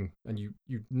or something, and you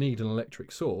need an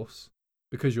electric source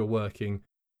because you're working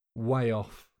way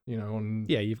off, on...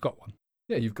 Yeah, you've got one.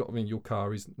 Yeah, you've got, your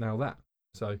car is now that.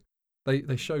 So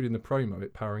they showed in the promo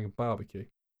it powering a barbecue.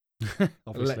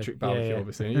 Electric barbecue,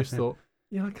 obviously. And you just thought,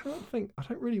 I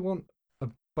don't really want a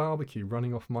barbecue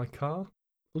running off my car.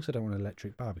 Also don't want an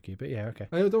electric barbecue, but yeah, okay.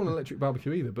 I don't want an electric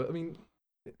barbecue either, but I mean,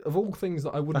 of all things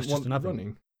that I wouldn't want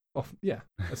running off, yeah,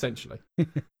 essentially.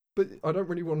 But I don't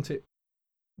really want it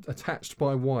attached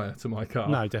by wire to my car.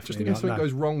 No, definitely just in case something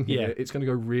goes wrong here, it's going to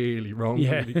go really wrong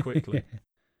really quickly.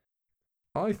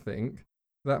 I think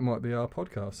that might be our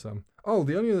podcast, Sam. Oh,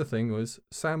 the only other thing was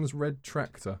Sam's red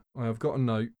tractor. I have got a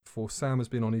note for Sam has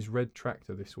been on his red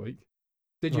tractor this week.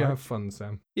 Did you have fun,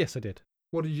 Sam? Yes, I did.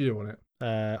 What did you do on it?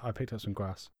 I picked up some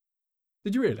grass.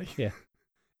 Did you really? Yeah.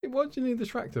 Why did you need the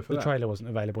tractor for that? The trailer wasn't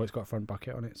available. It's got a front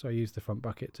bucket on it, so I used the front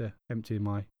bucket to empty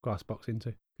my grass box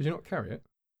into. Could you not carry it?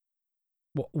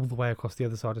 What, all the way across the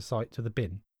other side of site to the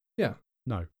bin? Yeah.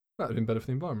 No. That would have been better for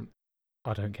the environment.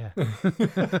 I don't care.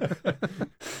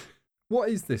 What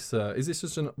is this? Is this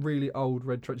just a really old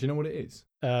red tractor? Do you know what it is?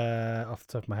 Off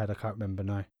the top of my head, I can't remember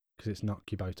now, because it's not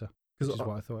Kubota, which is what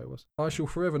I thought it was. I shall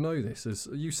forever know this, as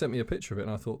you sent me a picture of it,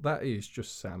 and I thought, that is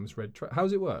just Sam's red tractor. How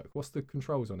does it work? What's the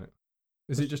controls on it?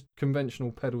 Is it just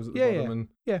conventional pedals at the bottom and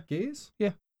gears?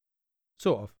 Yeah.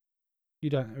 Sort of. You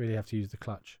don't really have to use the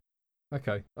clutch.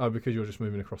 Okay. Oh, because you're just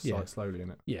moving across the Yeah. site slowly,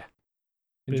 innit? Yeah.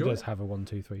 But Enjoy it does it. have a 1,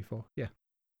 2, 3, 4. Yeah.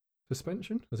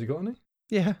 Suspension? Has he got any?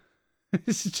 Yeah.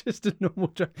 It's just a normal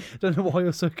tractor. I don't know why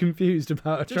you're so confused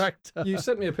about a tractor. You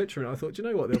sent me a picture and I thought, do you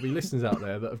know what? There'll be listeners out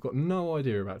there that have got no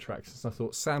idea about tractors. And I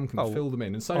thought Sam can fill them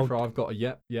in. And so far I've got a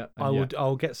yep.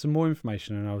 I'll get some more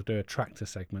information and I'll do a tractor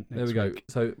segment next There we go. week.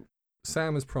 So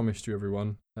Sam has promised you,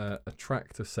 everyone, a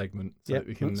tractor segment. So that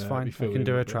we can, that's fine. be I filled can in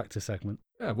do a with it. tractor segment.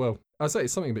 Yeah, well, I'd say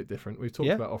it's something a bit different. We've talked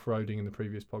Yeah. about off-roading in the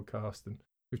previous podcast, and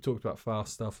we've talked about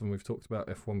fast stuff, and we've talked about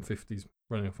F150s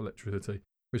running off electricity,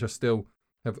 which I still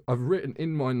have. I've written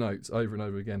in my notes over and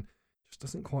over again. Just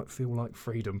doesn't quite feel like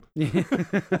freedom.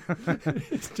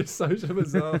 It's just such a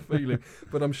bizarre feeling.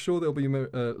 But I'm sure there'll be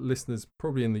listeners,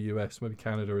 probably in the US, maybe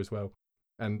Canada as well,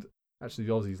 and actually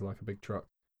the Aussies like a big truck,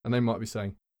 and they might be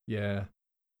saying, yeah.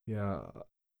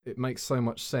 It makes so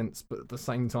much sense, but at the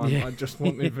same time, I just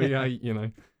want the V8, you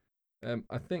know.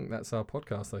 I think that's our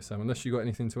podcast, though, Sam, unless you got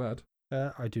anything to add.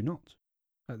 I do not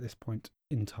at this point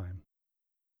in time.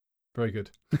 Very good.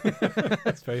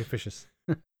 That's very officious.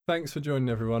 Thanks for joining,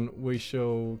 everyone. We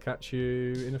shall catch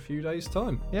you in a few days'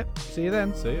 time. Yep. See you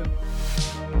then. See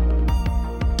ya.